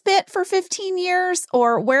doing this bit for 15 years?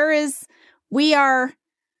 Or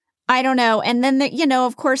I don't know. And then,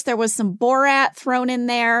 of course, there was some Borat thrown in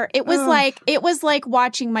there. It was like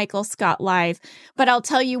watching Michael Scott live. But I'll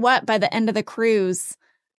tell you what, by the end of the cruise,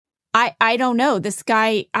 I don't know. This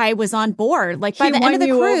guy, I was on board. Like, by the end of the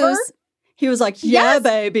cruise. Over? He was like, yeah,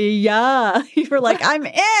 baby, yeah. You were like, I'm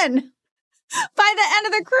in. By the end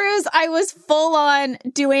of the cruise, I was full on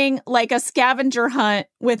doing like a scavenger hunt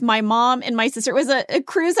with my mom and my sister. It was a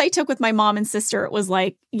cruise I took with my mom and sister. It was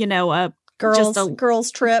like, a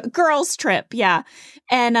girls trip. Girls trip, yeah.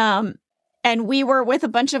 And we were with a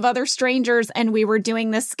bunch of other strangers and we were doing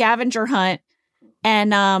this scavenger hunt.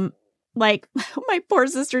 And like my poor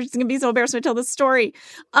sister's gonna be so embarrassed when I tell this story.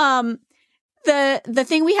 The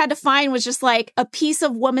thing we had to find was just like a piece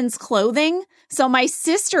of woman's clothing. So my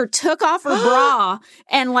sister took off her bra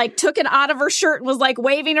and like took it out of her shirt and was like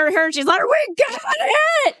waving her hair. And she's like, we got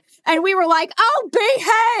it. And we were like, oh,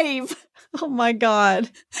 behave. Oh my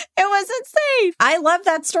God. It was insane. I love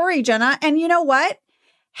that story, Jenna. And you know what?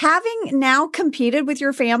 Having now competed with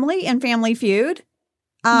your family in Family Feud.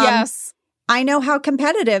 Yes. I know how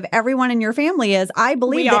competitive everyone in your family is. I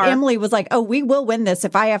believe that Emily was like, oh, we will win this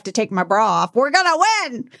if I have to take my bra off. We're going to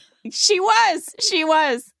win. She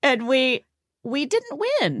was. And we didn't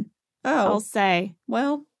win. Oh. I'll say.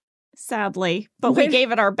 Well. Sadly. But we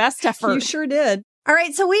gave it our best effort. You sure did. All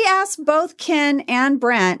right. So we asked both Ken and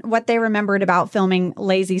Brent what they remembered about filming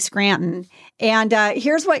Lazy Scranton. And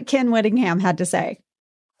here's what Ken Whittingham had to say.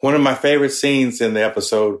 One of my favorite scenes in the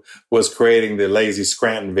episode was creating the Lazy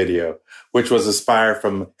Scranton video, which was inspired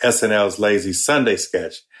from SNL's Lazy Sunday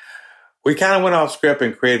sketch. We kind of went off script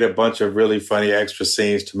and created a bunch of really funny extra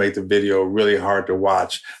scenes to make the video really hard to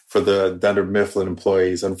watch for the Dunder Mifflin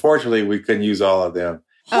employees. Unfortunately, we couldn't use all of them.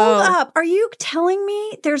 Hold up. Are you telling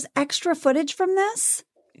me there's extra footage from this?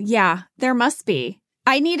 Yeah, there must be.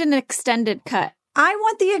 I need an extended cut. I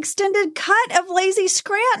want the extended cut of Lazy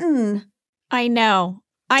Scranton. I know.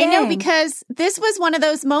 I know, because this was one of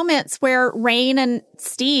those moments where Rain and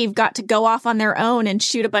Steve got to go off on their own and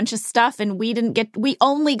shoot a bunch of stuff, and we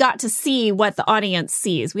only got to see what the audience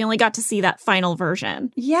sees. We only got to see that final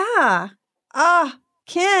version. Yeah.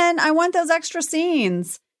 Ken, I want those extra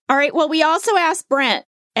scenes. All right. Well, we also asked Brent,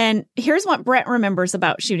 and here's what Brent remembers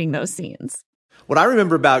about shooting those scenes. What I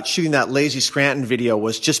remember about shooting that Lazy Scranton video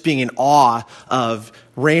was just being in awe of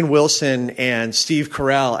Rainn Wilson and Steve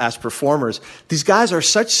Carell as performers. These guys are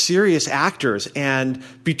such serious actors, and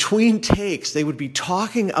between takes, they would be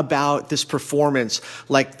talking about this performance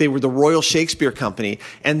like they were the Royal Shakespeare Company,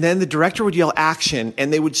 and then the director would yell action,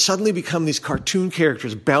 and they would suddenly become these cartoon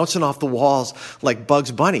characters bouncing off the walls like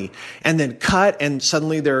Bugs Bunny, and then cut, and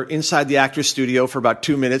suddenly they're inside the actor's studio for about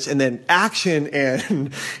 2 minutes, and then action,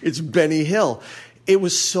 and it's Benny Hill. It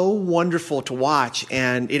was so wonderful to watch,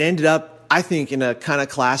 and it ended up, I think, in a kind of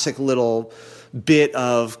classic little bit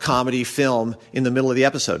of comedy film in the middle of the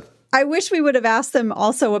episode. I wish we would have asked them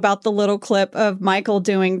also about the little clip of Michael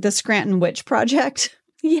doing the Scranton Witch Project.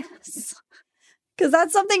 Yes. Because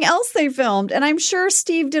that's something else they filmed. And I'm sure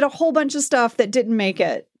Steve did a whole bunch of stuff that didn't make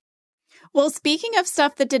it. Well, speaking of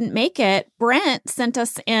stuff that didn't make it, Brent sent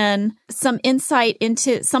us in some insight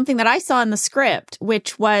into something that I saw in the script,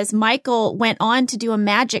 which was Michael went on to do a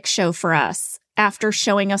magic show for us after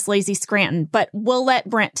showing us Lazy Scranton, but we'll let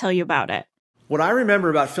Brent tell you about it. What I remember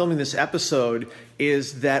about filming this episode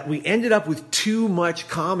is that we ended up with too much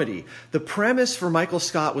comedy. The premise for Michael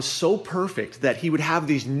Scott was so perfect that he would have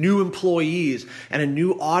these new employees and a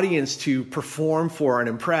new audience to perform for and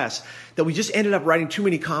impress that we just ended up writing too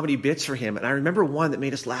many comedy bits for him. And I remember one that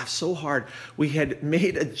made us laugh so hard. We had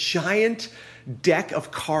made a giant deck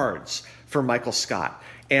of cards for Michael Scott.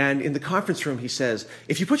 And in the conference room, he says,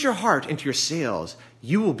 if you put your heart into your sales,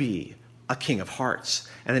 you will be a king of hearts.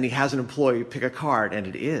 And then he has an employee pick a card, and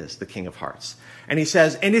it is the king of hearts. And he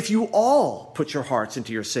says, and if you all put your hearts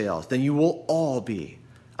into your sales, then you will all be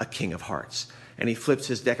a king of hearts. And he flips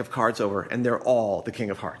his deck of cards over, and they're all the king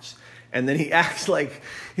of hearts. And then he acts like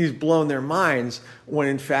he's blown their minds, when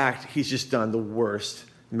in fact, he's just done the worst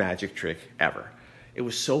magic trick ever. It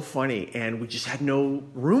was so funny, and we just had no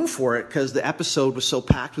room for it because the episode was so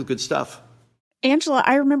packed with good stuff. Angela,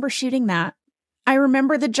 I remember shooting that. I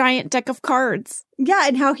remember the giant deck of cards. Yeah,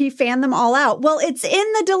 and how he fanned them all out. Well, it's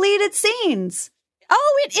in the deleted scenes.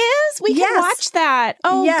 Oh, it is? We can watch that.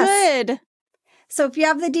 Oh, yes. Good. So if you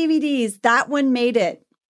have the DVDs, that one made it.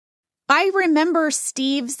 I remember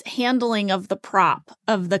Steve's handling of the prop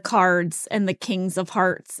of the cards and the Kings of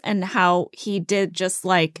Hearts and how he did just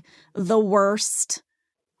like the worst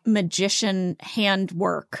magician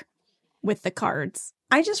handwork with the cards.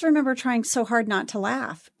 I just remember trying so hard not to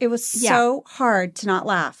laugh. It was so hard to not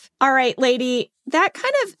laugh. All right, lady, that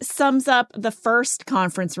kind of sums up the first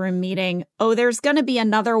conference room meeting. Oh, there's going to be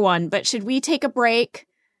another one, but should we take a break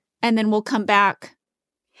and then we'll come back?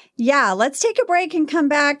 Yeah, let's take a break and come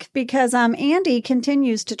back because Andy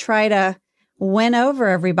continues to try to win over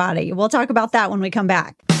everybody. We'll talk about that when we come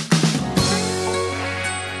back.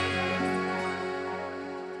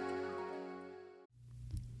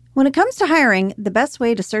 When it comes to hiring, the best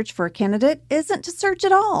way to search for a candidate isn't to search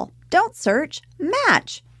at all. Don't search,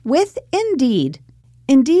 match with Indeed.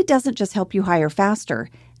 Indeed doesn't just help you hire faster.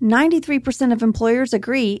 93% of employers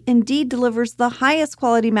agree Indeed delivers the highest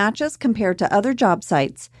quality matches compared to other job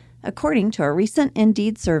sites, according to a recent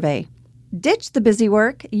Indeed survey. Ditch the busy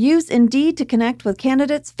work. Use Indeed to connect with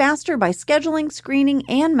candidates faster by scheduling, screening,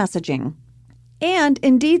 and messaging. And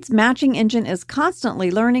Indeed's matching engine is constantly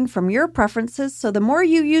learning from your preferences, so the more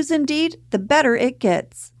you use Indeed, the better it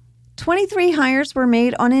gets. 23 hires were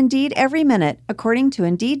made on Indeed every minute, according to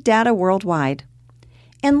Indeed data worldwide.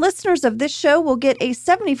 And listeners of this show will get a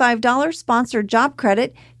 $75 sponsored job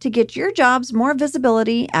credit to get your jobs more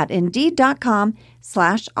visibility at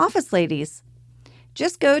Indeed.com/OfficeLadies.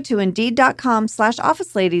 Just go to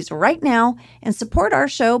Indeed.com/OfficeLadies right now and support our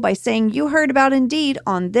show by saying you heard about Indeed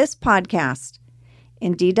on this podcast.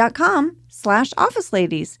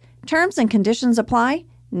 Indeed.com/OfficeLadies. Terms and conditions apply.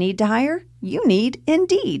 Need to hire? You need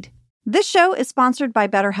Indeed. This show is sponsored by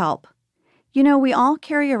BetterHelp. You know, we all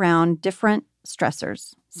carry around different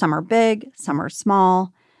stressors. Some are big, some are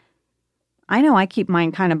small. I know I keep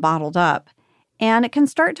mine kind of bottled up, and it can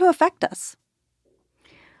start to affect us.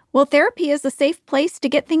 Well, therapy is a safe place to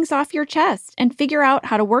get things off your chest and figure out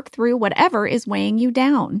how to work through whatever is weighing you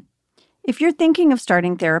down. If you're thinking of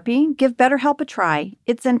starting therapy, give BetterHelp a try.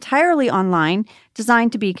 It's entirely online,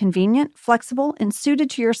 designed to be convenient, flexible, and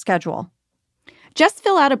suited to your schedule. Just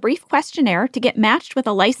fill out a brief questionnaire to get matched with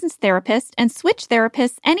a licensed therapist and switch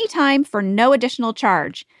therapists anytime for no additional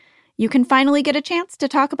charge. You can finally get a chance to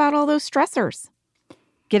talk about all those stressors.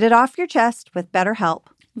 Get it off your chest with BetterHelp.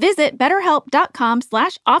 Visit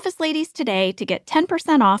BetterHelp.com/OfficeLadies today to get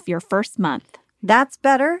 10% off your first month. That's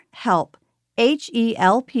BetterHelp.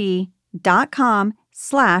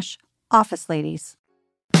 HELP.com/OfficeLadies.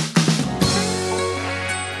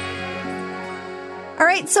 All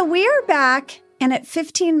right, so we are back, and at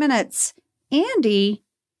 15 minutes, Andy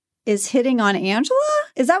is hitting on Angela?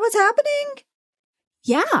 Is that what's happening?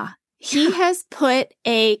 Yeah. He has put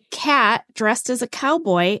a cat dressed as a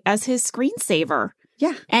cowboy as his screensaver.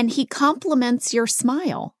 Yeah. And he compliments your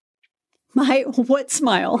smile. My what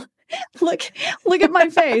smile? Look at my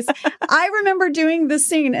face. I remember doing this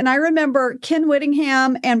scene, and I remember Ken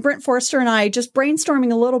Whittingham and Brent Forster and I just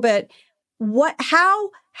brainstorming a little bit.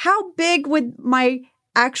 How big would my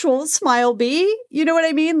actual smile be? You know what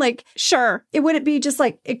I mean? Like, sure. Would it be just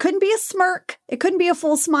like, it couldn't be a smirk. It couldn't be a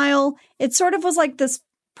full smile. It sort of was like this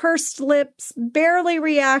pursed lips, barely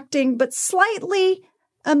reacting, but slightly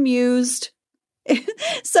amused.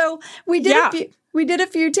 So we did a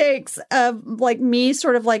few takes of like me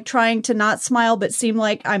sort of like trying to not smile, but seem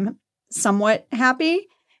like I'm somewhat happy.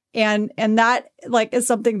 And that like is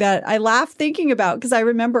something that I laugh thinking about, because I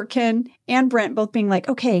remember Ken and Brent both being like,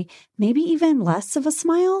 okay, maybe even less of a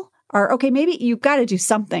smile, or okay, maybe you've got to do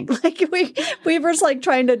something. Like we were just like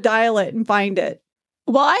trying to dial it and find it.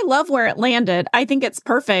 Well, I love where it landed. I think it's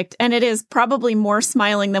perfect. And it is probably more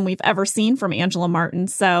smiling than we've ever seen from Angela Martin.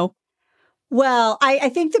 So, well, I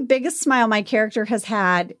think the biggest smile my character has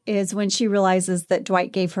had is when she realizes that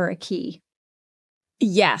Dwight gave her a key.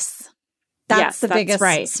 Yes. That's the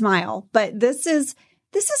biggest smile. But this is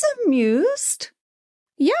amused.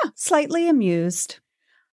 Yeah. Slightly amused.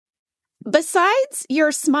 Besides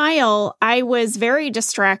your smile, I was very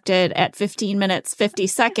distracted at 15 minutes, 50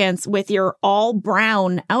 seconds with your all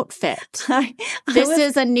brown outfit. This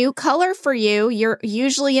is a new color for you. You're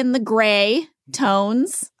usually in the gray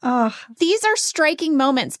tones. These are striking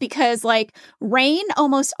moments because like Rain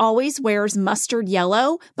almost always wears mustard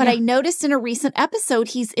yellow, but I noticed in a recent episode,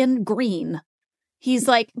 he's in green. He's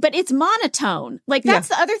like, but it's monotone. Like, that's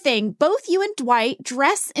the other thing. Both you and Dwight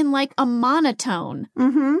dress in like a monotone.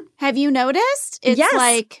 Mm-hmm. Have you noticed? It's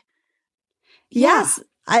like, yes,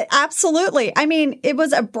 absolutely. I mean, it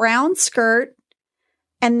was a brown skirt,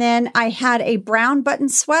 and then I had a brown button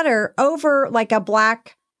sweater over like a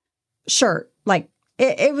black shirt. Like,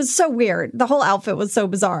 it was so weird. The whole outfit was so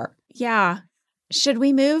bizarre. Yeah. Should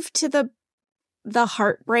we move to the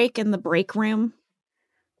heartbreak in the break room?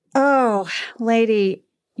 Oh, lady,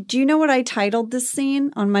 do you know what I titled this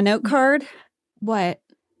scene on my note card? What?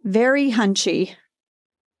 Very hunchy.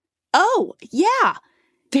 Oh, yeah.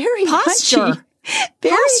 Very posture. Hunchy.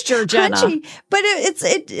 Very posture, Jenna. Hunchy. But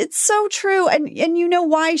it's so true. And you know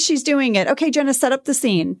why she's doing it. Okay, Jenna, set up the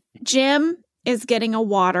scene. Jim is getting a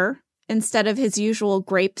water instead of his usual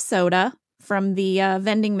grape soda from the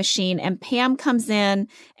vending machine. And Pam comes in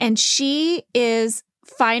and she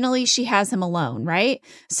has him alone, right?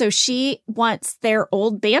 So she wants their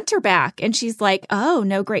old banter back. And she's like, oh,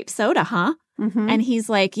 no grape soda, huh? Mm-hmm. And he's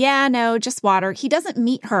like, yeah, no, just water. He doesn't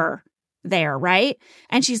meet her there, right?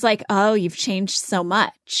 And she's like, oh, you've changed so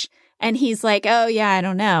much. And he's like, oh, yeah, I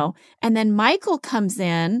don't know. And then Michael comes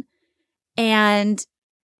in and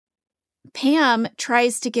Pam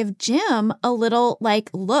tries to give Jim a little like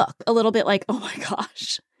look, a little bit like, oh my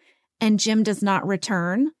gosh. And Jim does not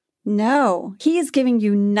return. No, he is giving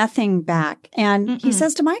you nothing back. And he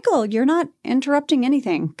says to Michael, you're not interrupting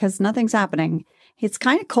anything because nothing's happening. It's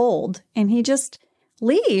kind of cold. And he just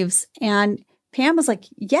leaves. And Pam was like,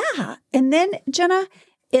 yeah. And then, Jenna,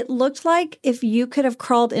 it looked like if you could have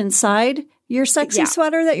crawled inside your sexy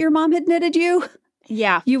sweater that your mom had knitted you.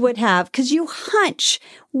 Yeah. You would have, because you hunch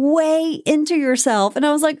way into yourself. And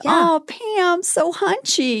I was like, oh, Pam, so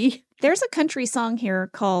hunchy. There's a country song here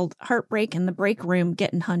called Heartbreak in the Break Room,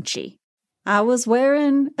 Getting Hunchy. I was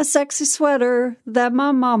wearing a sexy sweater that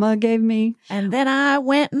my mama gave me. And then I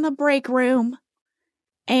went in the break room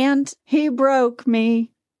and he broke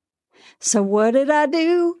me. So what did I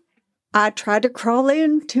do? I tried to crawl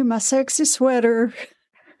into my sexy sweater.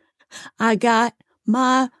 I got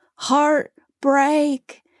my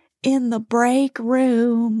heartbreak in the break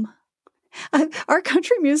room. Our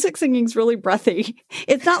country music singing's really breathy.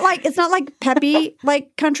 It's not like peppy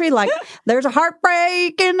like country. Like there's a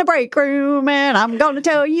heartbreak in the break room, and I'm going to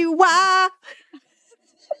tell you why.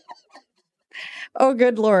 Oh,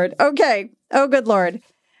 good Lord. Okay. Oh, good Lord.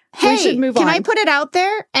 Hey, we should move on. Can I put it out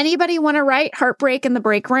there? Anybody want to write heartbreak in the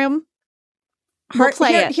break room? We'll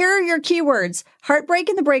play it. Here are your keywords: heartbreak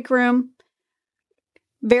in the break room,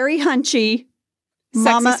 very hunchy,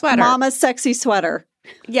 sexy sweater, mama's sexy sweater.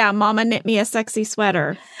 Yeah, Mama knit me a sexy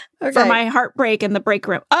sweater for my heartbreak in the break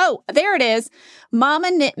room. Oh, there it is. Mama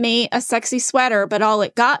knit me a sexy sweater, but all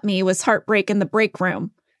it got me was heartbreak in the break room.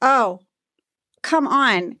 Oh, come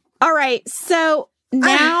on. All right. So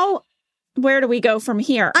now where do we go from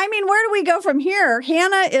here? I mean, where do we go from here?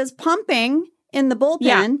 Hannah is pumping in the bullpen.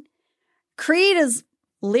 Yeah. Creed is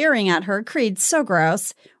leering at her. Creed's so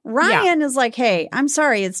gross. Ryan is like, hey, I'm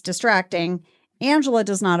sorry, it's distracting. Angela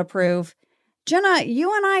does not approve. Jenna,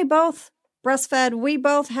 you and I both breastfed. We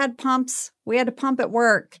both had pumps. We had to pump at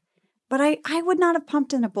work. But I would not have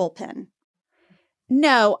pumped in a bullpen.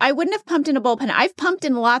 No, I wouldn't have pumped in a bullpen. I've pumped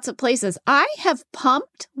in lots of places. I have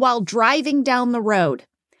pumped while driving down the road.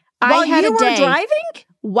 While you were driving?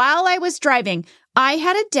 While I was driving. I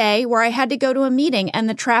had a day where I had to go to a meeting, and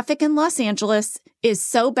the traffic in Los Angeles is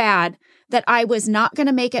so bad that I was not going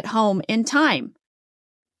to make it home in time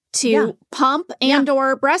to pump and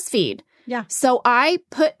or breastfeed. Yeah. So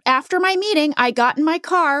after my meeting, I got in my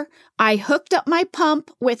car, I hooked up my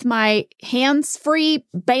pump with my hands-free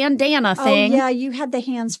bandana thing. Oh, yeah, you had the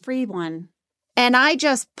hands-free one. And I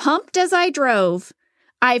just pumped as I drove.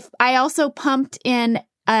 I also pumped in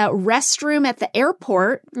a restroom at the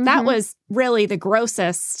airport. Mm-hmm. That was really the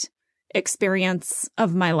grossest experience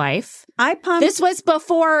of my life. I pumped. This was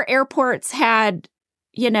before airports had,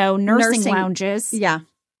 nursing lounges. Yeah.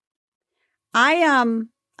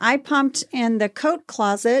 I pumped in the coat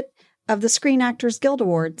closet of the Screen Actors Guild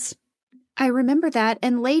Awards. I remember that.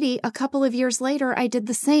 And lady, a couple of years later, I did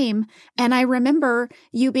the same. And I remember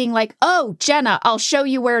you being like, "Oh, Jenna, I'll show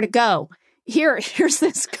you where to go. Here's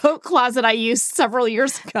this coat closet I used several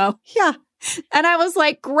years ago." Yeah. And I was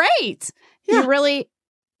like, great. Yeah.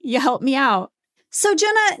 You helped me out. So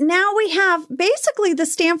Jenna, now we have basically the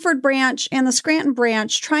Stamford branch and the Scranton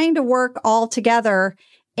branch trying to work all together.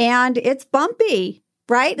 And it's bumpy,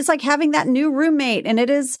 right? It's like having that new roommate, and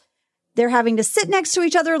they're having to sit next to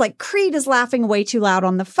each other. Like Creed is laughing way too loud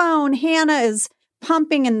on the phone. Hannah is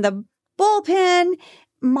pumping in the bullpen.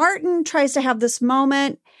 Martin tries to have this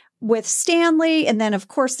moment with Stanley. And then, of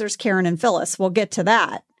course, there's Karen and Phyllis. We'll get to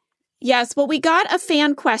that. Yes. Well, we got a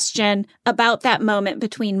fan question about that moment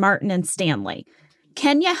between Martin and Stanley.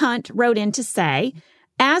 Kenya Hunt wrote in to say,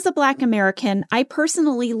 "As a Black American, I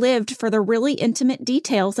personally lived for the really intimate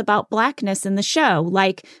details about Blackness in the show,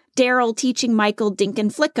 like Daryl teaching Michael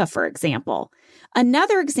Dinkin-Flicka, for example.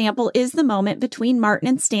 Another example is the moment between Martin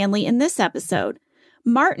and Stanley in this episode.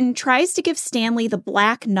 Martin tries to give Stanley the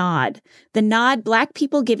black nod, the nod Black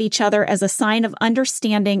people give each other as a sign of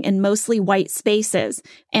understanding in mostly white spaces,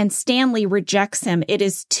 and Stanley rejects him. It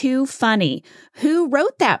is too funny. Who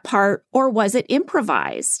wrote that part, or was it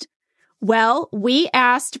improvised?" Well, we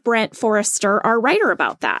asked Brent Forrester, our writer,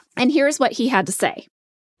 about that. And here's what he had to say.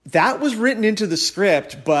 That was written into the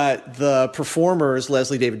script, but the performers,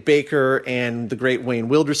 Leslie David Baker and the great Wayne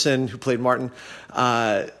Wilderson, who played Martin,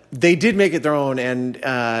 they did make it their own. And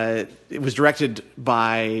it was directed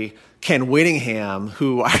by Ken Whittingham,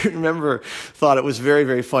 who I remember thought it was very,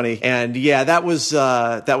 very funny. And yeah, that was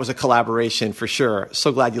a collaboration for sure.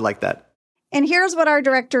 So glad you liked that. And here's what our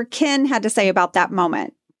director, Ken, had to say about that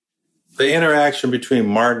moment. The interaction between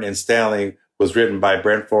Martin and Stanley was written by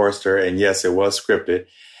Brent Forrester, and yes, it was scripted.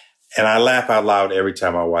 And I laugh out loud every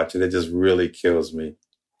time I watch it. It just really kills me.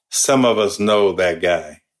 Some of us know that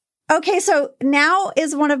guy. Okay, so now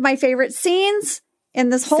is one of my favorite scenes in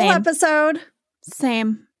this whole episode.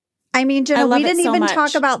 Same. I mean, Jenna, we didn't even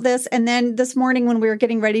talk about this. And then this morning when we were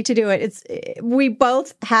getting ready to do it, we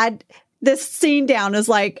both had this scene down as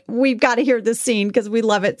like, we've got to hear this scene because we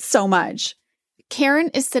love it so much. Karen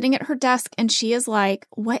is sitting at her desk and she is like,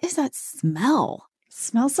 "What is that smell?"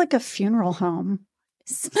 "Smells like a funeral home."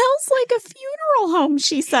 "Smells like a funeral home,"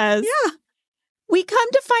 she says. Yeah. We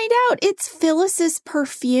come to find out it's Phyllis's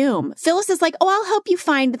perfume. Phyllis is like, "Oh, I'll help you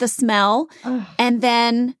find the smell." And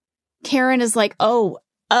then Karen is like, oh,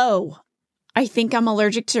 I think I'm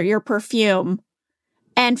allergic to your perfume.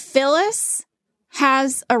 And Phyllis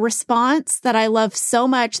has a response that I love so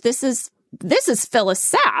much. This is Phyllis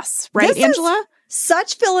sass, right, Angela?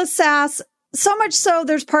 Such Phyllis sass. So much so,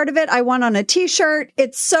 there's part of it I want on a t-shirt.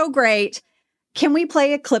 It's so great. Can we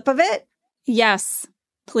play a clip of it? Yes,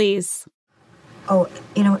 please. "Oh,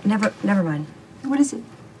 never mind. What is it?"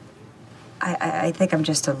 I think I'm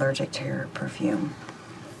just allergic to your perfume."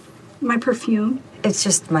 "My perfume?" "It's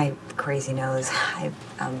just my crazy nose.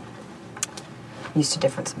 I'm used to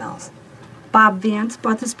different smells." "Bob Vance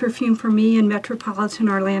bought this perfume for me in Metropolitan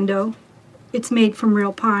Orlando. It's made from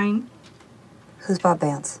real pine." "Who's Bob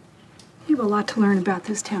Vance?" "You have a lot to learn about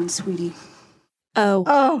this town, sweetie."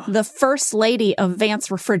 Oh, the first lady of Vance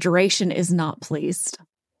Refrigeration is not pleased.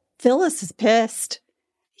 Phyllis is pissed.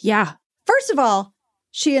 Yeah. First of all,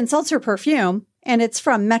 she insults her perfume, and it's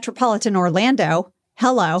from Metropolitan Orlando.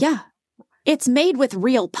 Hello. Yeah. It's made with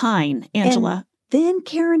real pine, Angela. And then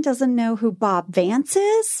Karen doesn't know who Bob Vance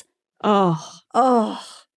is? Oh.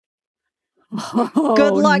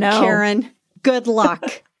 Good luck, no. Karen. Good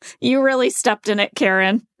luck. You really stepped in it,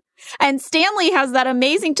 Karen. And Stanley has that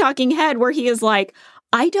amazing talking head where he is like,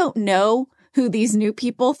 "I don't know who these new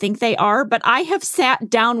people think they are, but I have sat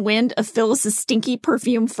downwind of Phyllis's stinky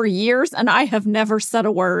perfume for years, and I have never said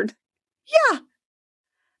a word. Yeah.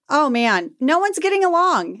 Oh, man. No one's getting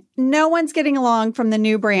along. No one's getting along from the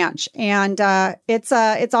new branch. And it's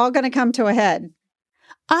all going to come to a head.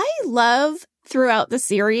 I love throughout the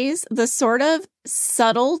series the sort of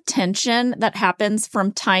subtle tension that happens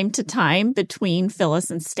from time to time between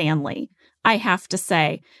Phyllis and Stanley. I have to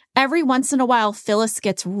say, every once in a while, Phyllis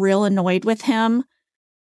gets real annoyed with him.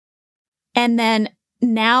 And then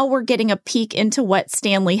now we're getting a peek into what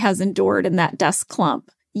Stanley has endured in that dust clump.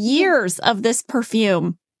 Years of this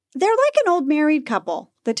perfume. They're like an old married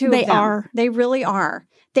couple, the two of them. They are. They really are.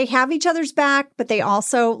 They have each other's back, but they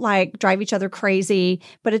also like drive each other crazy.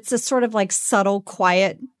 But it's this sort of like subtle,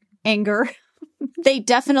 quiet anger. They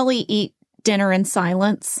definitely eat dinner in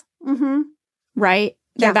silence. Mm-hmm. Right?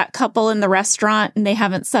 They're that couple in the restaurant and they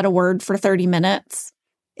haven't said a word for 30 minutes.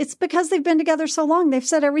 It's because they've been together so long. They've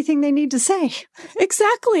said everything they need to say.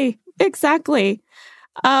 Exactly.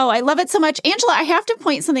 Oh, I love it so much. Angela, I have to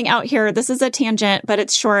point something out here. This is a tangent, but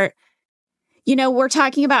it's short. You know, we're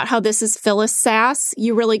talking about how this is Phyllis sass.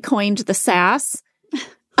 You really coined the sass.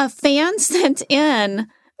 A fan sent in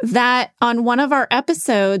that on one of our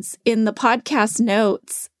episodes in the podcast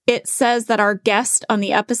notes, it says that our guest on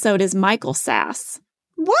the episode is Michael Sass.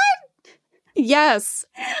 What? Yes.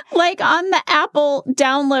 Like on the Apple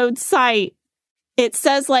download site, it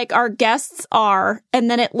says like our guests are,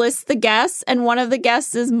 and then it lists the guests, and one of the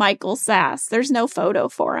guests is Michael Sass. There's no photo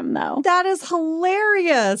for him, though. That is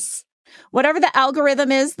hilarious. Whatever the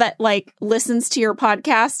algorithm is that like listens to your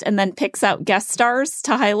podcast and then picks out guest stars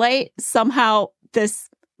to highlight, somehow this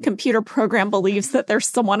computer program believes that there's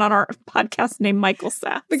someone on our podcast named Michael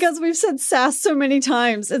Sass. Because we've said Sass so many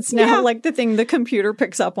times, it's now like the thing the computer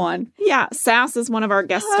picks up on. Yeah, Sass is one of our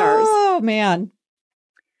guest stars. Oh, man.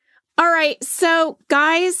 All right, so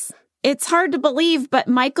guys, it's hard to believe, but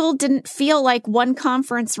Michael didn't feel like one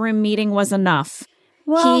conference room meeting was enough.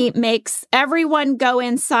 Well, he makes everyone go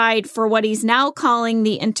inside for what he's now calling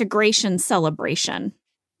the integration celebration.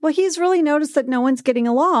 Well, he's really noticed that no one's getting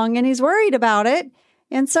along, and he's worried about it.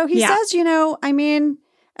 And so he says, you know, I mean,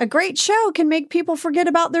 a great show can make people forget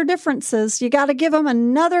about their differences. You got to give them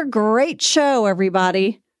another great show,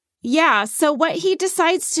 everybody. Yeah, so what he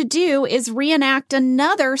decides to do is reenact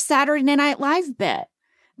another Saturday Night Live bit.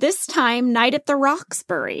 This time, Night at the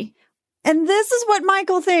Roxbury. And this is what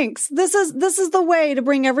Michael thinks. This is the way to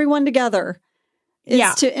bring everyone together.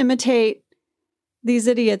 Is to imitate these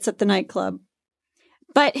idiots at the nightclub.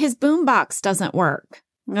 But his boombox doesn't work.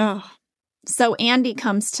 Oh. So Andy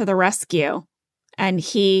comes to the rescue and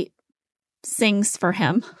he sings for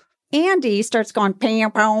him. Andy starts going, ping,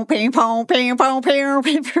 pong, ping, pong, ping, pong,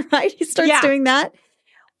 ping, right? He starts doing that.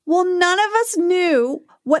 Well, none of us knew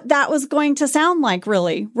what that was going to sound like,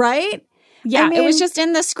 really, right? Yeah, I mean, it was just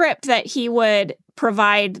in the script that he would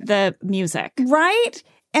provide the music. Right?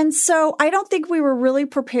 And so I don't think we were really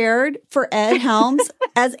prepared for Ed Helms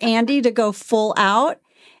as Andy to go full out.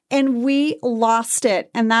 And we lost it.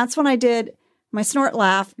 And that's when I did my snort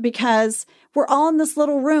laugh, because we're all in this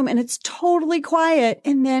little room and it's totally quiet.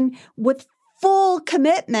 And then with full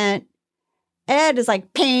commitment, Ed is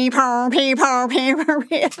like, ping, pong, ping, pong, ping, pong.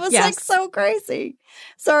 It was like so crazy.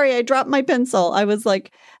 Sorry, I dropped my pencil. I was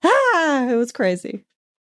like, it was crazy.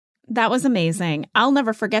 That was amazing. I'll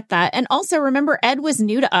never forget that. And also remember, Ed was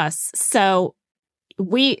new to us. So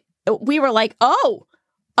we were like, oh,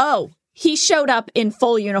 he showed up in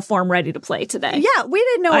full uniform, ready to play today. Yeah, we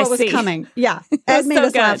didn't know what was coming. Yeah, Ed made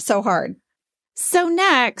us laugh so hard. So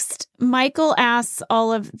next, Michael asks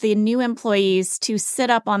all of the new employees to sit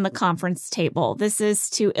up on the conference table. This is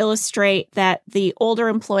to illustrate that the older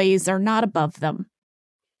employees are not above them.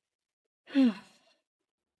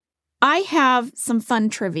 I have some fun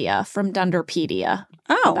trivia from Dunderpedia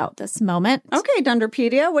about this moment. Okay,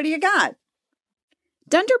 Dunderpedia, what do you got?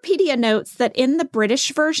 Dunderpedia notes that in the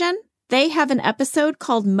British version, they have an episode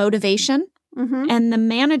called Motivation. Mm-hmm. And the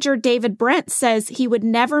manager, David Brent, says he would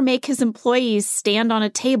never make his employees stand on a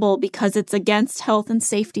table because it's against health and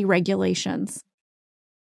safety regulations.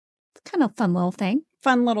 It's kind of a fun little thing.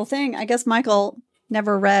 Fun little thing. I guess Michael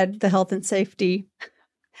never read the health and safety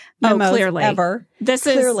memos clearly. Ever. This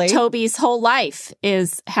is Toby's whole life,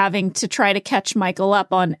 is having to try to catch Michael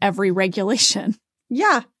up on every regulation.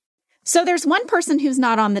 Yeah. So there's one person who's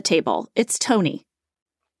not on the table. It's Tony.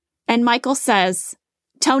 And Michael says,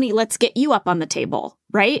 Tony, let's get you up on the table,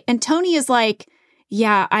 right? And Tony is like,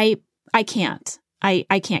 yeah, I can't. I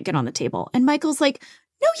can't get on the table. And Michael's like,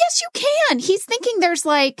 no, yes, you can. He's thinking there's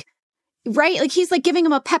like, right? Like he's like giving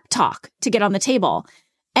him a pep talk to get on the table.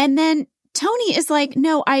 And then Tony is like,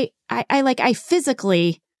 no, I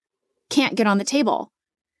physically can't get on the table.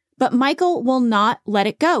 But Michael will not let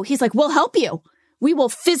it go. He's like, we'll help you. We will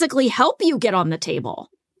physically help you get on the table.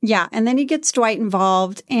 Yeah. And then he gets Dwight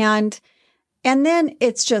involved. And then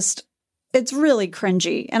it's really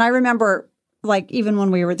cringy. And I remember, like, even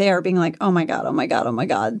when we were there being like, oh my God, oh my God, oh my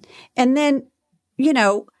God. And then, you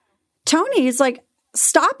know, Tony's like,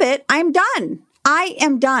 stop it. I'm done. I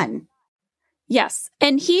am done. Yes.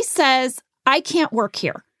 And he says, I can't work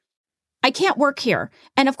here. I can't work here.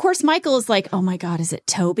 And of course, Michael is like, oh my God, is it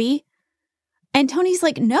Toby? And Tony's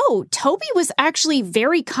like, no, Toby was actually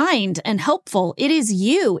very kind and helpful. It is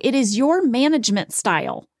you. It is your management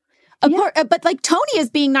style. But like Tony is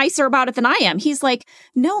being nicer about it than I am. He's like,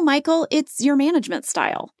 no, Michael, it's your management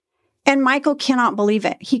style. And Michael cannot believe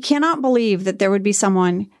it. He cannot believe that there would be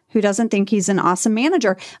someone who doesn't think he's an awesome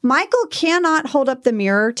manager. Michael cannot hold up the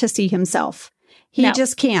mirror to see himself. He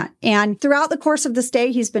just can't. And throughout the course of this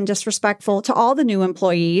day, he's been disrespectful to all the new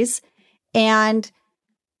employees. And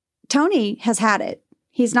Tony has had it.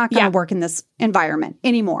 He's not going to work in this environment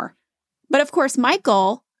anymore. But of course,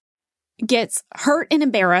 Michael gets hurt and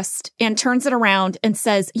embarrassed and turns it around and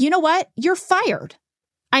says, you know what? You're fired.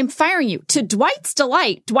 I'm firing you. To Dwight's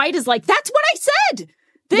delight, Dwight is like, that's what I said.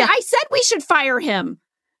 I said we should fire him.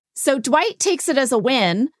 So Dwight takes it as a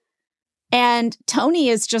win. And Tony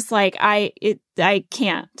is just like, I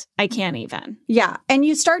can't even. Yeah. And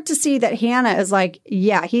you start to see that Hannah is like,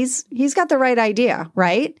 yeah, he's got the right idea,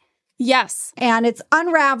 right? Yes. And it's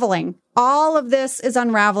unraveling. All of this is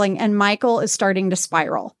unraveling, and Michael is starting to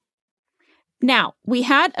spiral. Now, we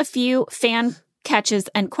had a few fan catches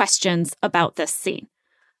and questions about this scene.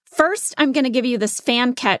 First, I'm going to give you this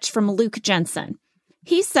fan catch from Luke Jensen.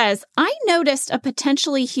 He says, I noticed a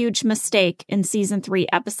potentially huge mistake in season 3,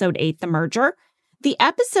 episode 8, The Merger. The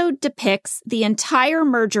episode depicts the entire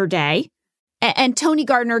merger day, and Tony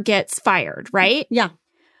Gardner gets fired, right? Yeah.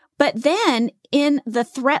 But then in the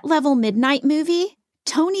Threat Level Midnight movie,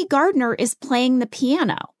 Tony Gardner is playing the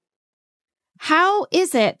piano. How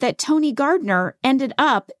is it that Tony Gardner ended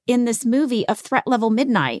up in this movie of Threat Level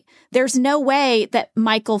Midnight? There's no way that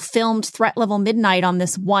Michael filmed Threat Level Midnight on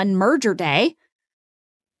this one merger day.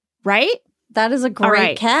 Right? That is a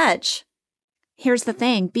great catch. Here's the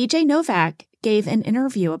thing. BJ Novak gave an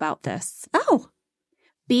interview about this. Oh.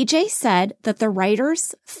 BJ said that the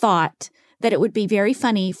writers thought that it would be very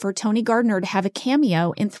funny for Tony Gardner to have a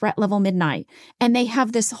cameo in Threat Level Midnight. And they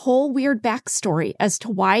have this whole weird backstory as to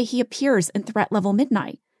why he appears in Threat Level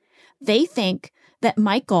Midnight. They think that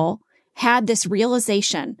Michael had this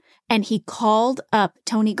realization and he called up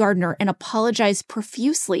Tony Gardner and apologized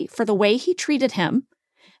profusely for the way he treated him.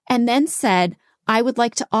 And then said, I would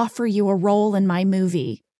like to offer you a role in my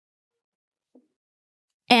movie.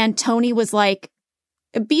 And Tony was like,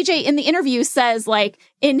 BJ in the interview says, like,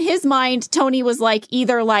 in his mind, Tony was like,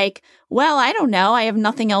 either like, well, I don't know. I have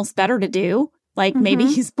nothing else better to do. Like, maybe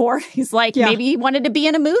he's bored. He's like, maybe he wanted to be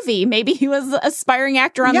in a movie. Maybe he was an aspiring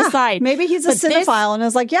actor on the side. Maybe he's a cinephile and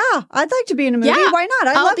is like, yeah, I'd like to be in a movie. Yeah, why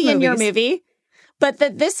not? I'll be movies. In your movie. But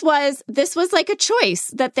that this was like a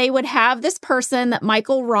choice that they would have this person that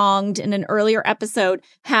Michael wronged in an earlier episode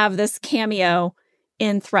have this cameo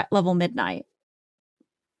in Threat Level Midnight.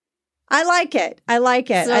 I like it. I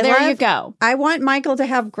like it. So there you go. I want Michael to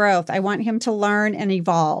have growth. I want him to learn and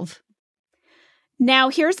evolve. Now,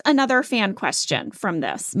 here's another fan question from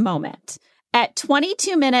this moment. At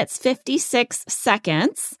 22 minutes, 56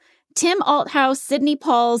 seconds, Tim Althouse, Sidney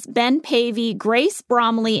Pauls, Ben Pavey, Grace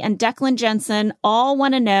Bromley, and Declan Jensen all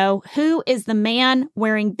want to know who is the man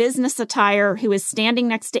wearing business attire who is standing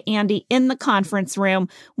next to Andy in the conference room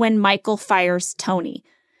when Michael fires Tony.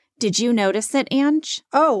 Did you notice it, Ange?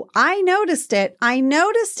 Oh, I noticed it. And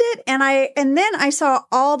then I saw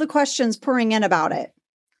all the questions pouring in about it.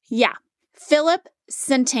 Yeah. Philip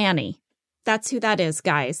Santani. That's who that is,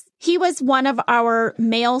 guys. He was one of our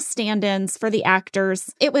male stand-ins for the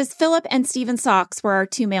actors. It was Philip and Steven Socks were our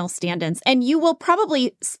 2 male stand-ins. And you will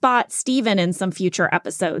probably spot Steven in some future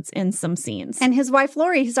episodes in some scenes. And his wife,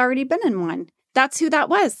 Lori, has already been in one. That's who that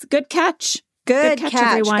was. Good catch. Good catch,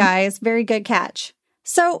 everyone. Guys. Very good catch.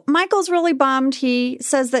 So Michael's really bummed. He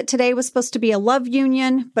says that today was supposed to be a love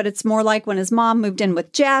union, but it's more like when his mom moved in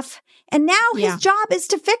with Jeff. And now his job is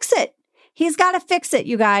to fix it. He's got to fix it,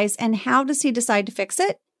 you guys. And how does he decide to fix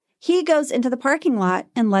it? He goes into the parking lot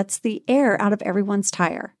and lets the air out of everyone's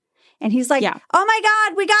tire. And he's like, oh my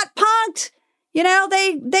God, we got punked. You know,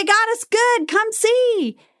 they got us good. Come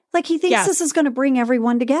see. Like he thinks this is going to bring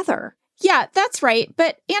everyone together. Yeah, that's right.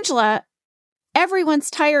 But Angela, everyone's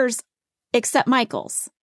tires except Michael's.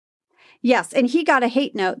 Yes. And he got a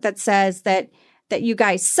hate note that says that that you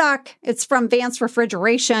guys suck. It's from Vance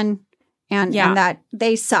Refrigeration and that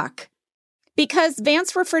they suck. Because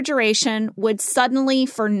Vance Refrigeration would suddenly,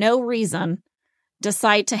 for no reason,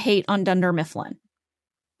 decide to hate on Dunder Mifflin.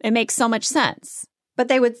 It makes so much sense. But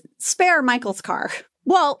they would spare Michael's car.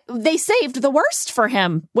 Well, they saved the worst for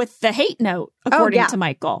him with the hate note, according to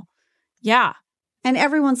Michael. Yeah. And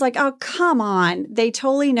everyone's like, oh, come on. They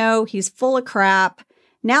totally know he's full of crap.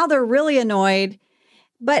 Now they're really annoyed.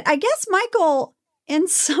 But I guess Michael, in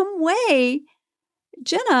some way,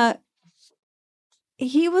 Jenna,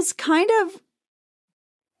 he was kind of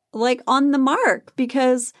like on the mark,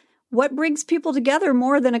 because what brings people together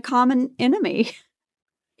more than a common enemy?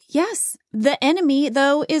 Yes. The enemy,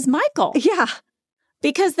 though, is Michael. Yeah.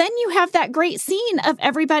 Because then you have that great scene of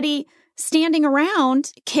everybody standing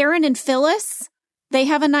around. Karen and Phyllis, they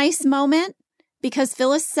have a nice moment because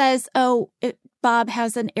Phyllis says, Bob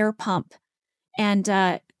has an air pump and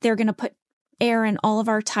they're going to put air in all of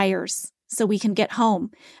our tires so we can get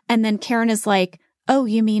home. And then Karen is like, oh,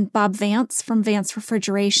 you mean Bob Vance from Vance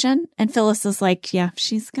Refrigeration? And Phyllis is like, yeah,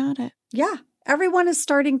 she's got it. Yeah. Everyone is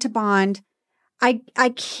starting to bond. I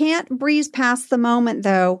can't breeze past the moment,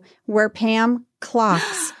 though, where Pam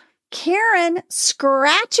clocks Karen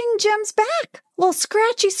scratching Jim's back. Little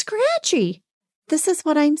scratchy. This is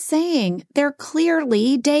what I'm saying. They're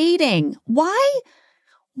clearly dating.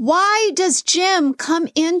 Why does Jim come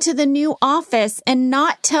into the new office and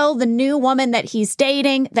not tell the new woman that he's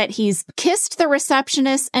dating, that he's kissed the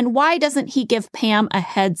receptionist, and why doesn't he give Pam a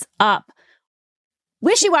heads up?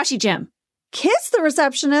 Wishy-washy Jim. Kiss the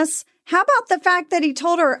receptionist? How about the fact that he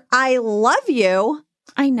told her, I love you?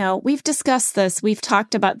 I know. We've discussed this. We've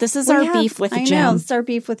talked about this. Is our beef with Jim. I know. It's our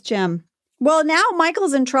beef with Jim. Well, now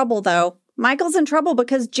Michael's in trouble, though. Michael's in trouble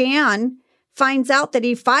because Jan finds out that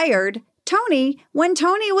he fired Tony when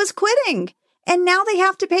Tony was quitting. And now they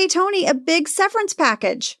have to pay Tony a big severance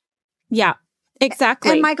package. Yeah,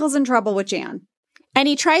 exactly. And Michael's in trouble with Jan. And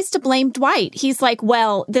he tries to blame Dwight. He's like,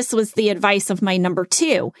 well, this was the advice of my number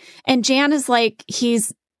 2. And Jan is like,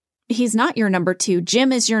 he's not your number 2.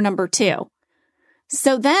 Jim is your number 2.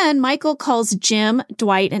 So then Michael calls Jim,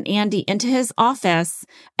 Dwight, and Andy into his office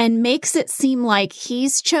and makes it seem like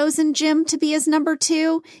he's chosen Jim to be his number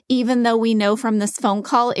 2, even though we know from this phone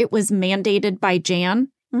call it was mandated by Jan.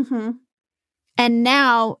 Mm-hmm. And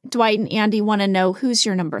now Dwight and Andy want to know who's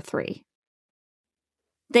your number 3.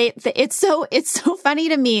 It's so funny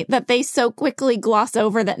to me that they so quickly gloss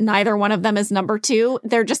over that neither one of them is number 2.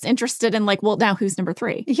 They're just interested in like, well, now who's number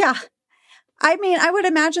 3? Yeah. I mean, I would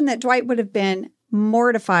imagine that Dwight would have been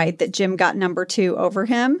mortified that Jim got number 2 over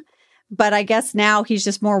him. But I guess now he's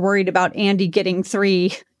just more worried about Andy getting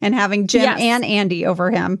 3 and having Jim and Andy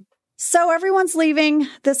over him. So everyone's leaving.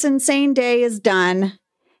 This insane day is done.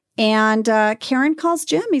 And Karen calls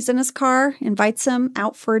Jim. He's in his car, invites him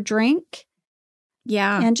out for a drink.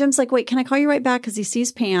 Yeah. And Jim's like, wait, can I call you right back? Because he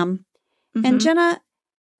sees Pam. Mm-hmm. And Jenna,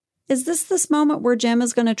 is this moment where Jim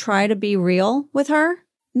is going to try to be real with her?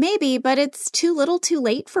 Maybe, but it's too little too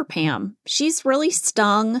late for Pam. She's really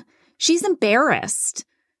stung. She's embarrassed.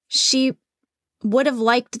 She would have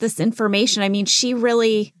liked this information. I mean, she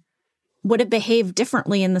really would have behaved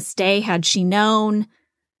differently in this day had she known.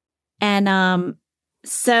 And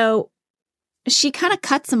so she kind of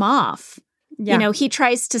cuts him off. Yeah. You know, he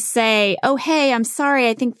tries to say, oh, hey, I'm sorry.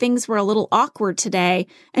 I think things were a little awkward today.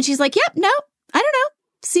 And she's like, yep, no, I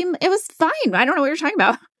don't know. It was fine. I don't know what you're talking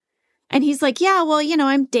about. And he's like, yeah, well, you know,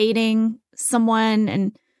 I'm dating someone.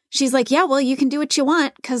 And she's like, yeah, well, you can do what you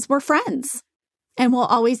want because we're friends and we'll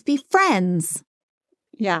always be friends.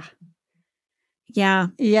 Yeah. Yeah.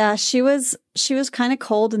 Yeah. She was kind of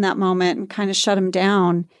cold in that moment and kind of shut him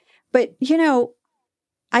down. But, you know,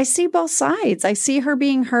 I see both sides. I see her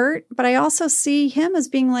being hurt, but I also see him as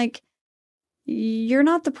being like, you're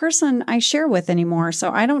not the person I share with anymore.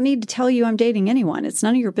 So I don't need to tell you I'm dating anyone. It's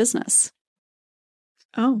none of your business.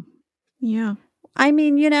 Oh, yeah. I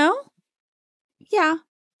mean, you know? Yeah.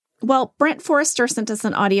 Well, Brent Forrester sent us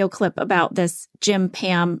an audio clip about this Jim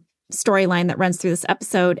Pam storyline that runs through this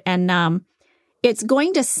episode. And it's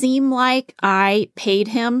going to seem like I paid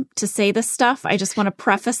him to say this stuff. I just want to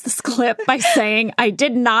preface this clip by saying I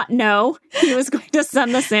did not know he was going to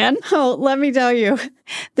send this in. Oh, let me tell you,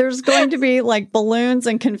 there's going to be like balloons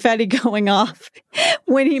and confetti going off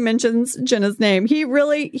when he mentions Jenna's name. He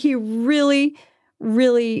really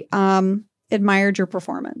admired your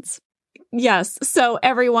performance. Yes. So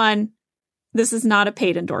everyone, this is not a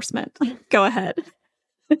paid endorsement. Go ahead.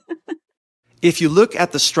 If you look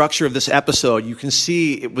at the structure of this episode, you can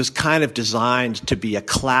see it was kind of designed to be a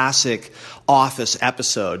classic Office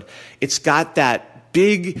episode. It's got that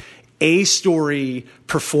big A-story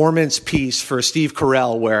performance piece for Steve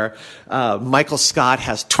Carell where Michael Scott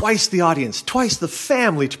has twice the audience, twice the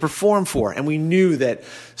family to perform for. And we knew that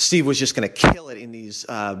Steve was just going to kill it in these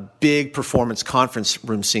big performance conference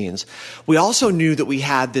room scenes. We also knew that we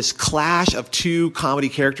had this clash of two comedy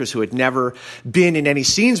characters who had never been in any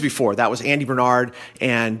scenes before. That was Andy Bernard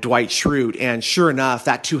and Dwight Schrute. And sure enough,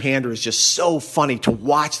 that two-hander is just so funny to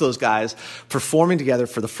watch those guys performing together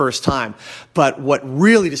for the first time. But what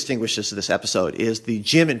really distinguishes this episode is the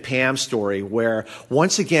Jim and Pam story, where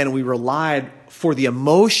once again we relied for the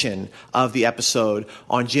emotion of the episode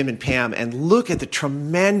on Jim and Pam. And look at the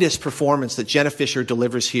tremendous performance that Jenna Fischer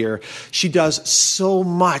delivers here. She does so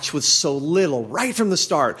much with so little right from the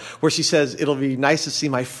start, where she says, it'll be nice to see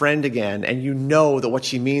my friend again. And you know that what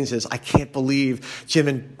she means is, I can't believe Jim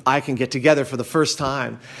and I can get together for the first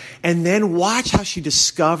time. And then watch how she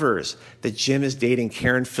discovers that Jim is dating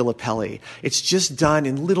Karen Filippelli. It's just done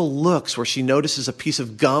in little looks where she notices a piece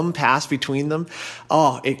of gum pass between them.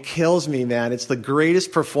 Oh, it kills me, man. It's the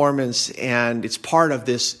greatest performance, and it's part of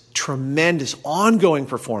this tremendous ongoing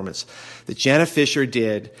performance that Jenna Fischer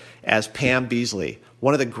did as Pam Beesly.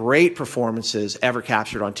 One of the great performances ever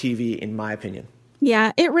captured on TV, in my opinion.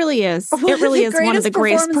 Yeah, it really is. It really is one of the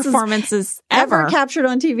greatest performances ever captured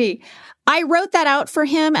on TV. I wrote that out for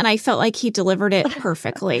him, and I felt like he delivered it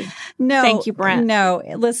perfectly. No. Thank you, Brent. No.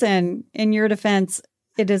 Listen, in your defense,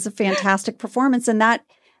 it is a fantastic performance. And that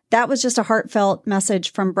was just a heartfelt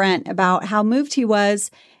message from Brent about how moved he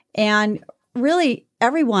was. And really,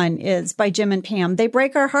 everyone is by Jim and Pam. They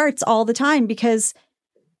break our hearts all the time because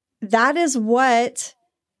that is what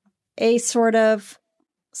a sort of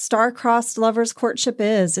star-crossed lovers courtship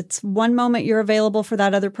is. It's one moment you're available for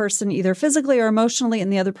that other person, either physically or emotionally,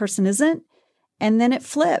 and the other person isn't. And then it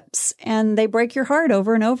flips and they break your heart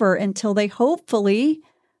over and over until they hopefully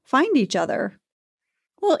find each other.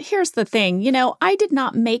 Well, here's the thing. I did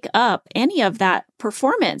not make up any of that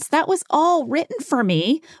performance. That was all written for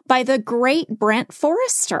me by the great Brent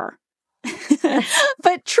Forrester.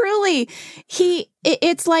 But truly,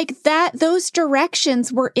 it's like that. Those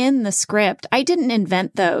directions were in the script. I didn't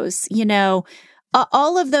invent those,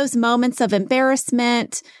 all of those moments of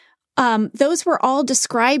embarrassment. Those were all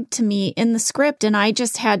described to me in the script, and I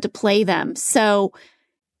just had to play them. So,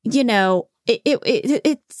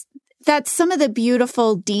 it's that's some of the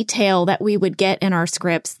beautiful detail that we would get in our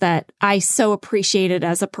scripts that I so appreciated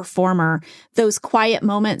as a performer. Those quiet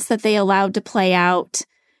moments that they allowed to play out,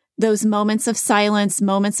 those moments of silence,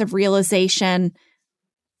 moments of realization.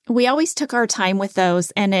 We always took our time with those,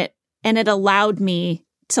 and it allowed me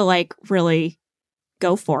to really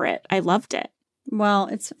go for it. I loved it. Well,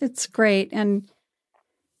 it's great. And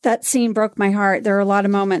that scene broke my heart. There are a lot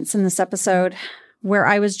of moments in this episode where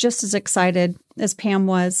I was just as excited as Pam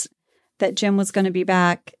was that Jim was going to be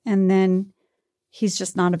back, and then he's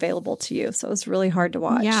just not available to you. So it was really hard to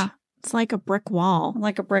watch. Yeah, it's like a brick wall.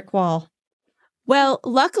 Like a brick wall. Well,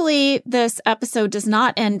 luckily, this episode does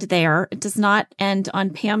not end there. It does not end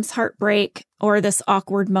on Pam's heartbreak or this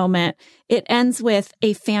awkward moment. It ends with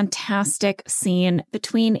a fantastic scene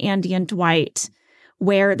between Andy and Dwight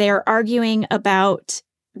where they're arguing about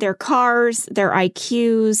their cars, their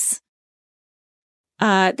IQs.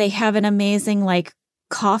 They have an amazing,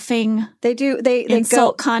 coughing they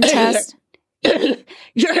insult go contest.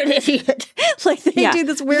 You're an idiot. They do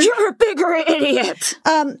this weird. You're a bigger idiot.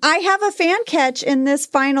 I have a fan catch in this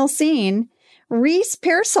final scene. Reese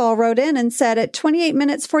Pearsall wrote in and said at 28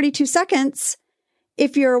 minutes, 42 seconds,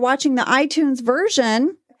 if you're watching the iTunes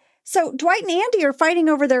version. So Dwight and Andy are fighting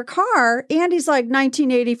over their car. Andy's like,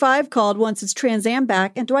 1985 called once it's Trans Am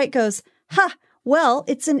back. And Dwight goes, well,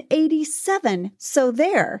 it's an 87. So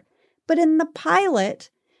there. But in the pilot,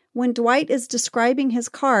 when Dwight is describing his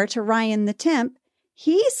car to Ryan the temp,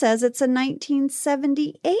 he says it's a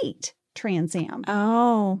 1978 Trans Am.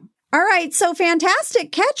 Oh. All right. So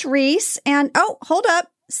fantastic catch, Reese. And hold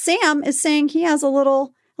up. Sam is saying he has a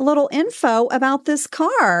little info about this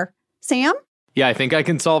car. Sam? Yeah, I think I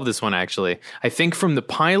can solve this one, actually. I think from the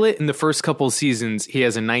pilot in the first couple of seasons, he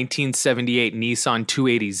has a 1978 Nissan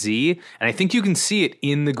 280Z, and I think you can see it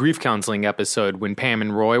in the grief counseling episode when Pam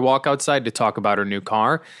and Roy walk outside to talk about her new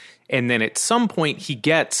car. And then at some point, he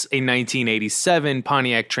gets a 1987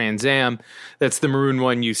 Pontiac Trans Am. That's the maroon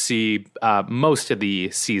one you see most of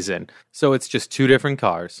the season. So it's just two different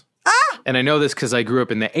cars. And I know this because I grew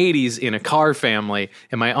up in the 80s in a car family,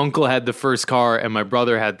 and my uncle had the first car and my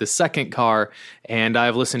brother had the second car, and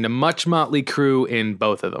I've listened to much Motley Crue in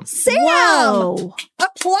both of them. Sam! Whoa.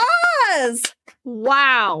 Applause!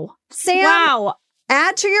 Wow. Sam, wow.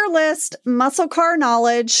 Add to your list muscle car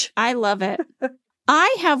knowledge. I love it.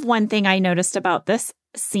 I have one thing I noticed about this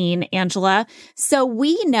scene, Angela. So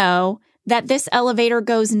we know that this elevator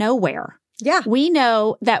goes nowhere. Yeah. We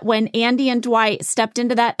know that when Andy and Dwight stepped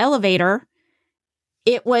into that elevator,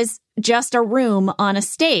 it was just a room on a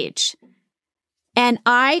stage. And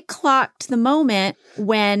I clocked the moment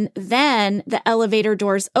when then the elevator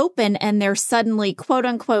doors open and they're suddenly, quote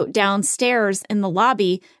unquote, downstairs in the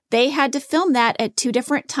lobby. They had to film that at 2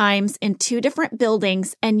 different times in 2 different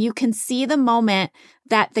buildings. And you can see the moment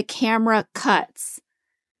that the camera cuts.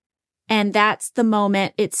 And that's the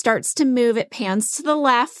moment it starts to move. It pans to the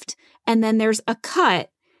left and then there's a cut.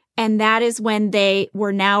 And that is when they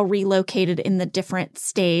were now relocated in the different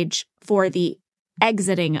stage for the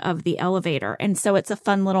exiting of the elevator. And so it's a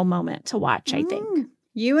fun little moment to watch, I think.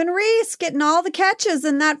 You and Reese getting all the catches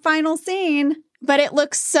in that final scene. But it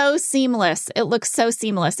looks so seamless. It looks so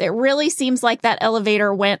seamless. It really seems like that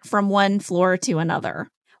elevator went from one floor to another.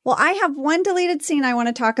 Well, I have one deleted scene I want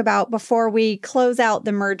to talk about before we close out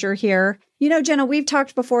the merger here. You know, Jenna, we've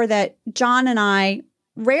talked before that John and I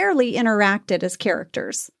rarely interacted as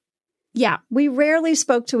characters. Yeah. We rarely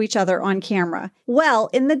spoke to each other on camera. Well,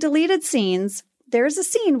 in the deleted scenes, there's a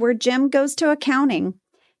scene where Jim goes to accounting.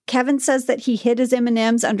 Kevin says that he hid his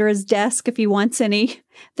M&Ms under his desk if he wants any.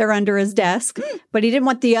 They're under his desk, but he didn't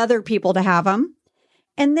want the other people to have them.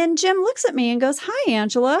 And then Jim looks at me and goes, "Hi,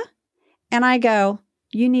 Angela." And I go,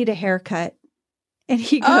 "You need a haircut." And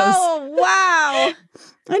he goes, "Oh, wow."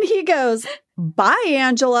 And he goes, "Bye,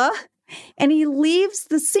 Angela." And he leaves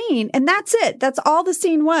the scene. And that's it. That's all the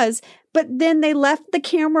scene was. But then they left the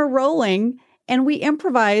camera rolling and we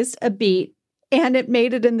improvised a beat and it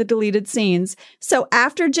made it in the deleted scenes. So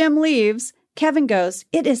after Jim leaves, Kevin goes,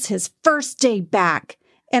 "It is his first day back."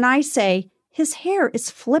 And I say, "His hair is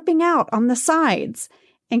flipping out on the sides."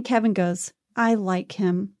 And Kevin goes, "I like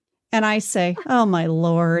him." And I say, "Oh, my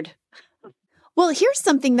Lord." Well, here's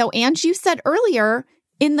something, though, Ange, you said earlier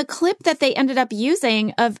in the clip that they ended up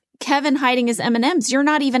using of Kevin hiding his M&Ms, you're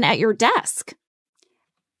not even at your desk.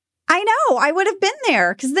 I know. I would have been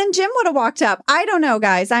there because then Jim would have walked up. I don't know,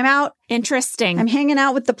 guys. I'm out. Interesting. I'm hanging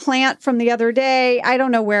out with the plant from the other day. I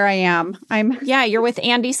don't know where I am. Yeah, you're with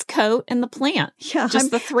Andy's coat and the plant. Yeah.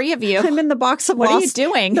 Just the 3 of you. I'm in the box of What lost, are you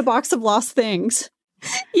doing? The box of lost things.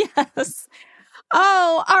 Yes.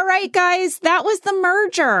 Oh, all right, guys. That was the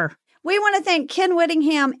merger. We want to thank Ken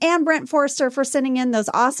Whittingham and Brent Forrester for sending in those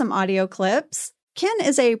awesome audio clips. Ken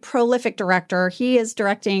is a prolific director. He is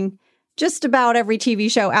directing just about every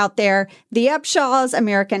TV show out there. The Upshaws,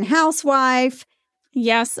 American Housewife.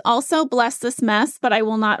 Yes. Also, Bless This Mess, but I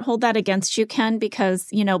will not hold that against you, Ken, because,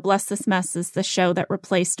 you know, Bless This Mess is the show that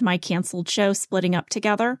replaced my canceled show, Splitting Up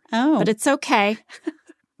Together. Oh. But it's okay.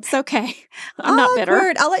 It's okay. I'm not bitter.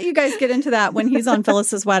 Awkward. I'll let you guys get into that when he's on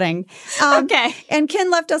Phyllis's wedding. Okay. And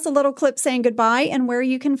Ken left us a little clip saying goodbye and where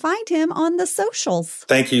you can find him on the socials.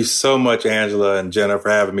 Thank you so much, Angela and Jenna, for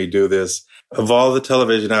having me do this. Of all the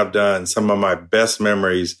television I've done, some of my best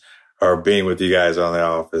memories are being with you guys on The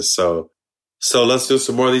Office. So let's do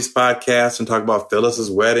some more of these podcasts and talk about Phyllis's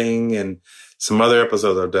wedding and some other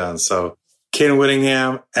episodes I've done. So Ken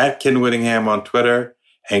Whittingham, at Ken Whittingham on Twitter,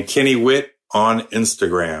 and Kenny Witt on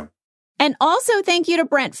Instagram. And also thank you to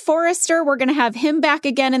Brent Forrester. We're going to have him back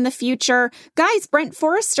again in the future. Guys, Brent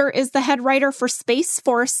Forrester is the head writer for Space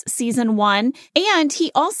Force Season 1. And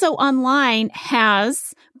he also online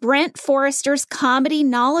has Brent Forrester's Comedy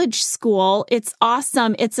Knowledge School. It's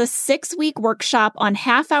awesome. It's a 6-week workshop on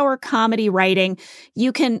half-hour comedy writing.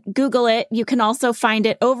 You can Google it. You can also find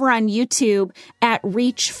it over on YouTube at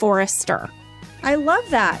Reach Forrester. I love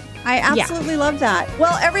that. I absolutely love that.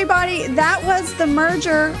 Well, everybody, that was the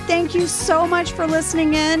merger. Thank you so much for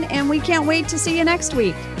listening in, and we can't wait to see you next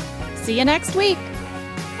week. See you next week.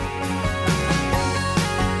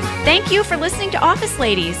 Thank you for listening to Office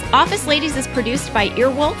Ladies. Office Ladies is produced by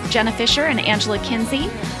Earwolf, Jenna Fisher, and Angela Kinsey.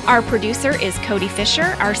 Our producer is Cody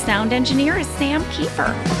Fisher. Our sound engineer is Sam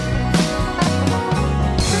Kiefer.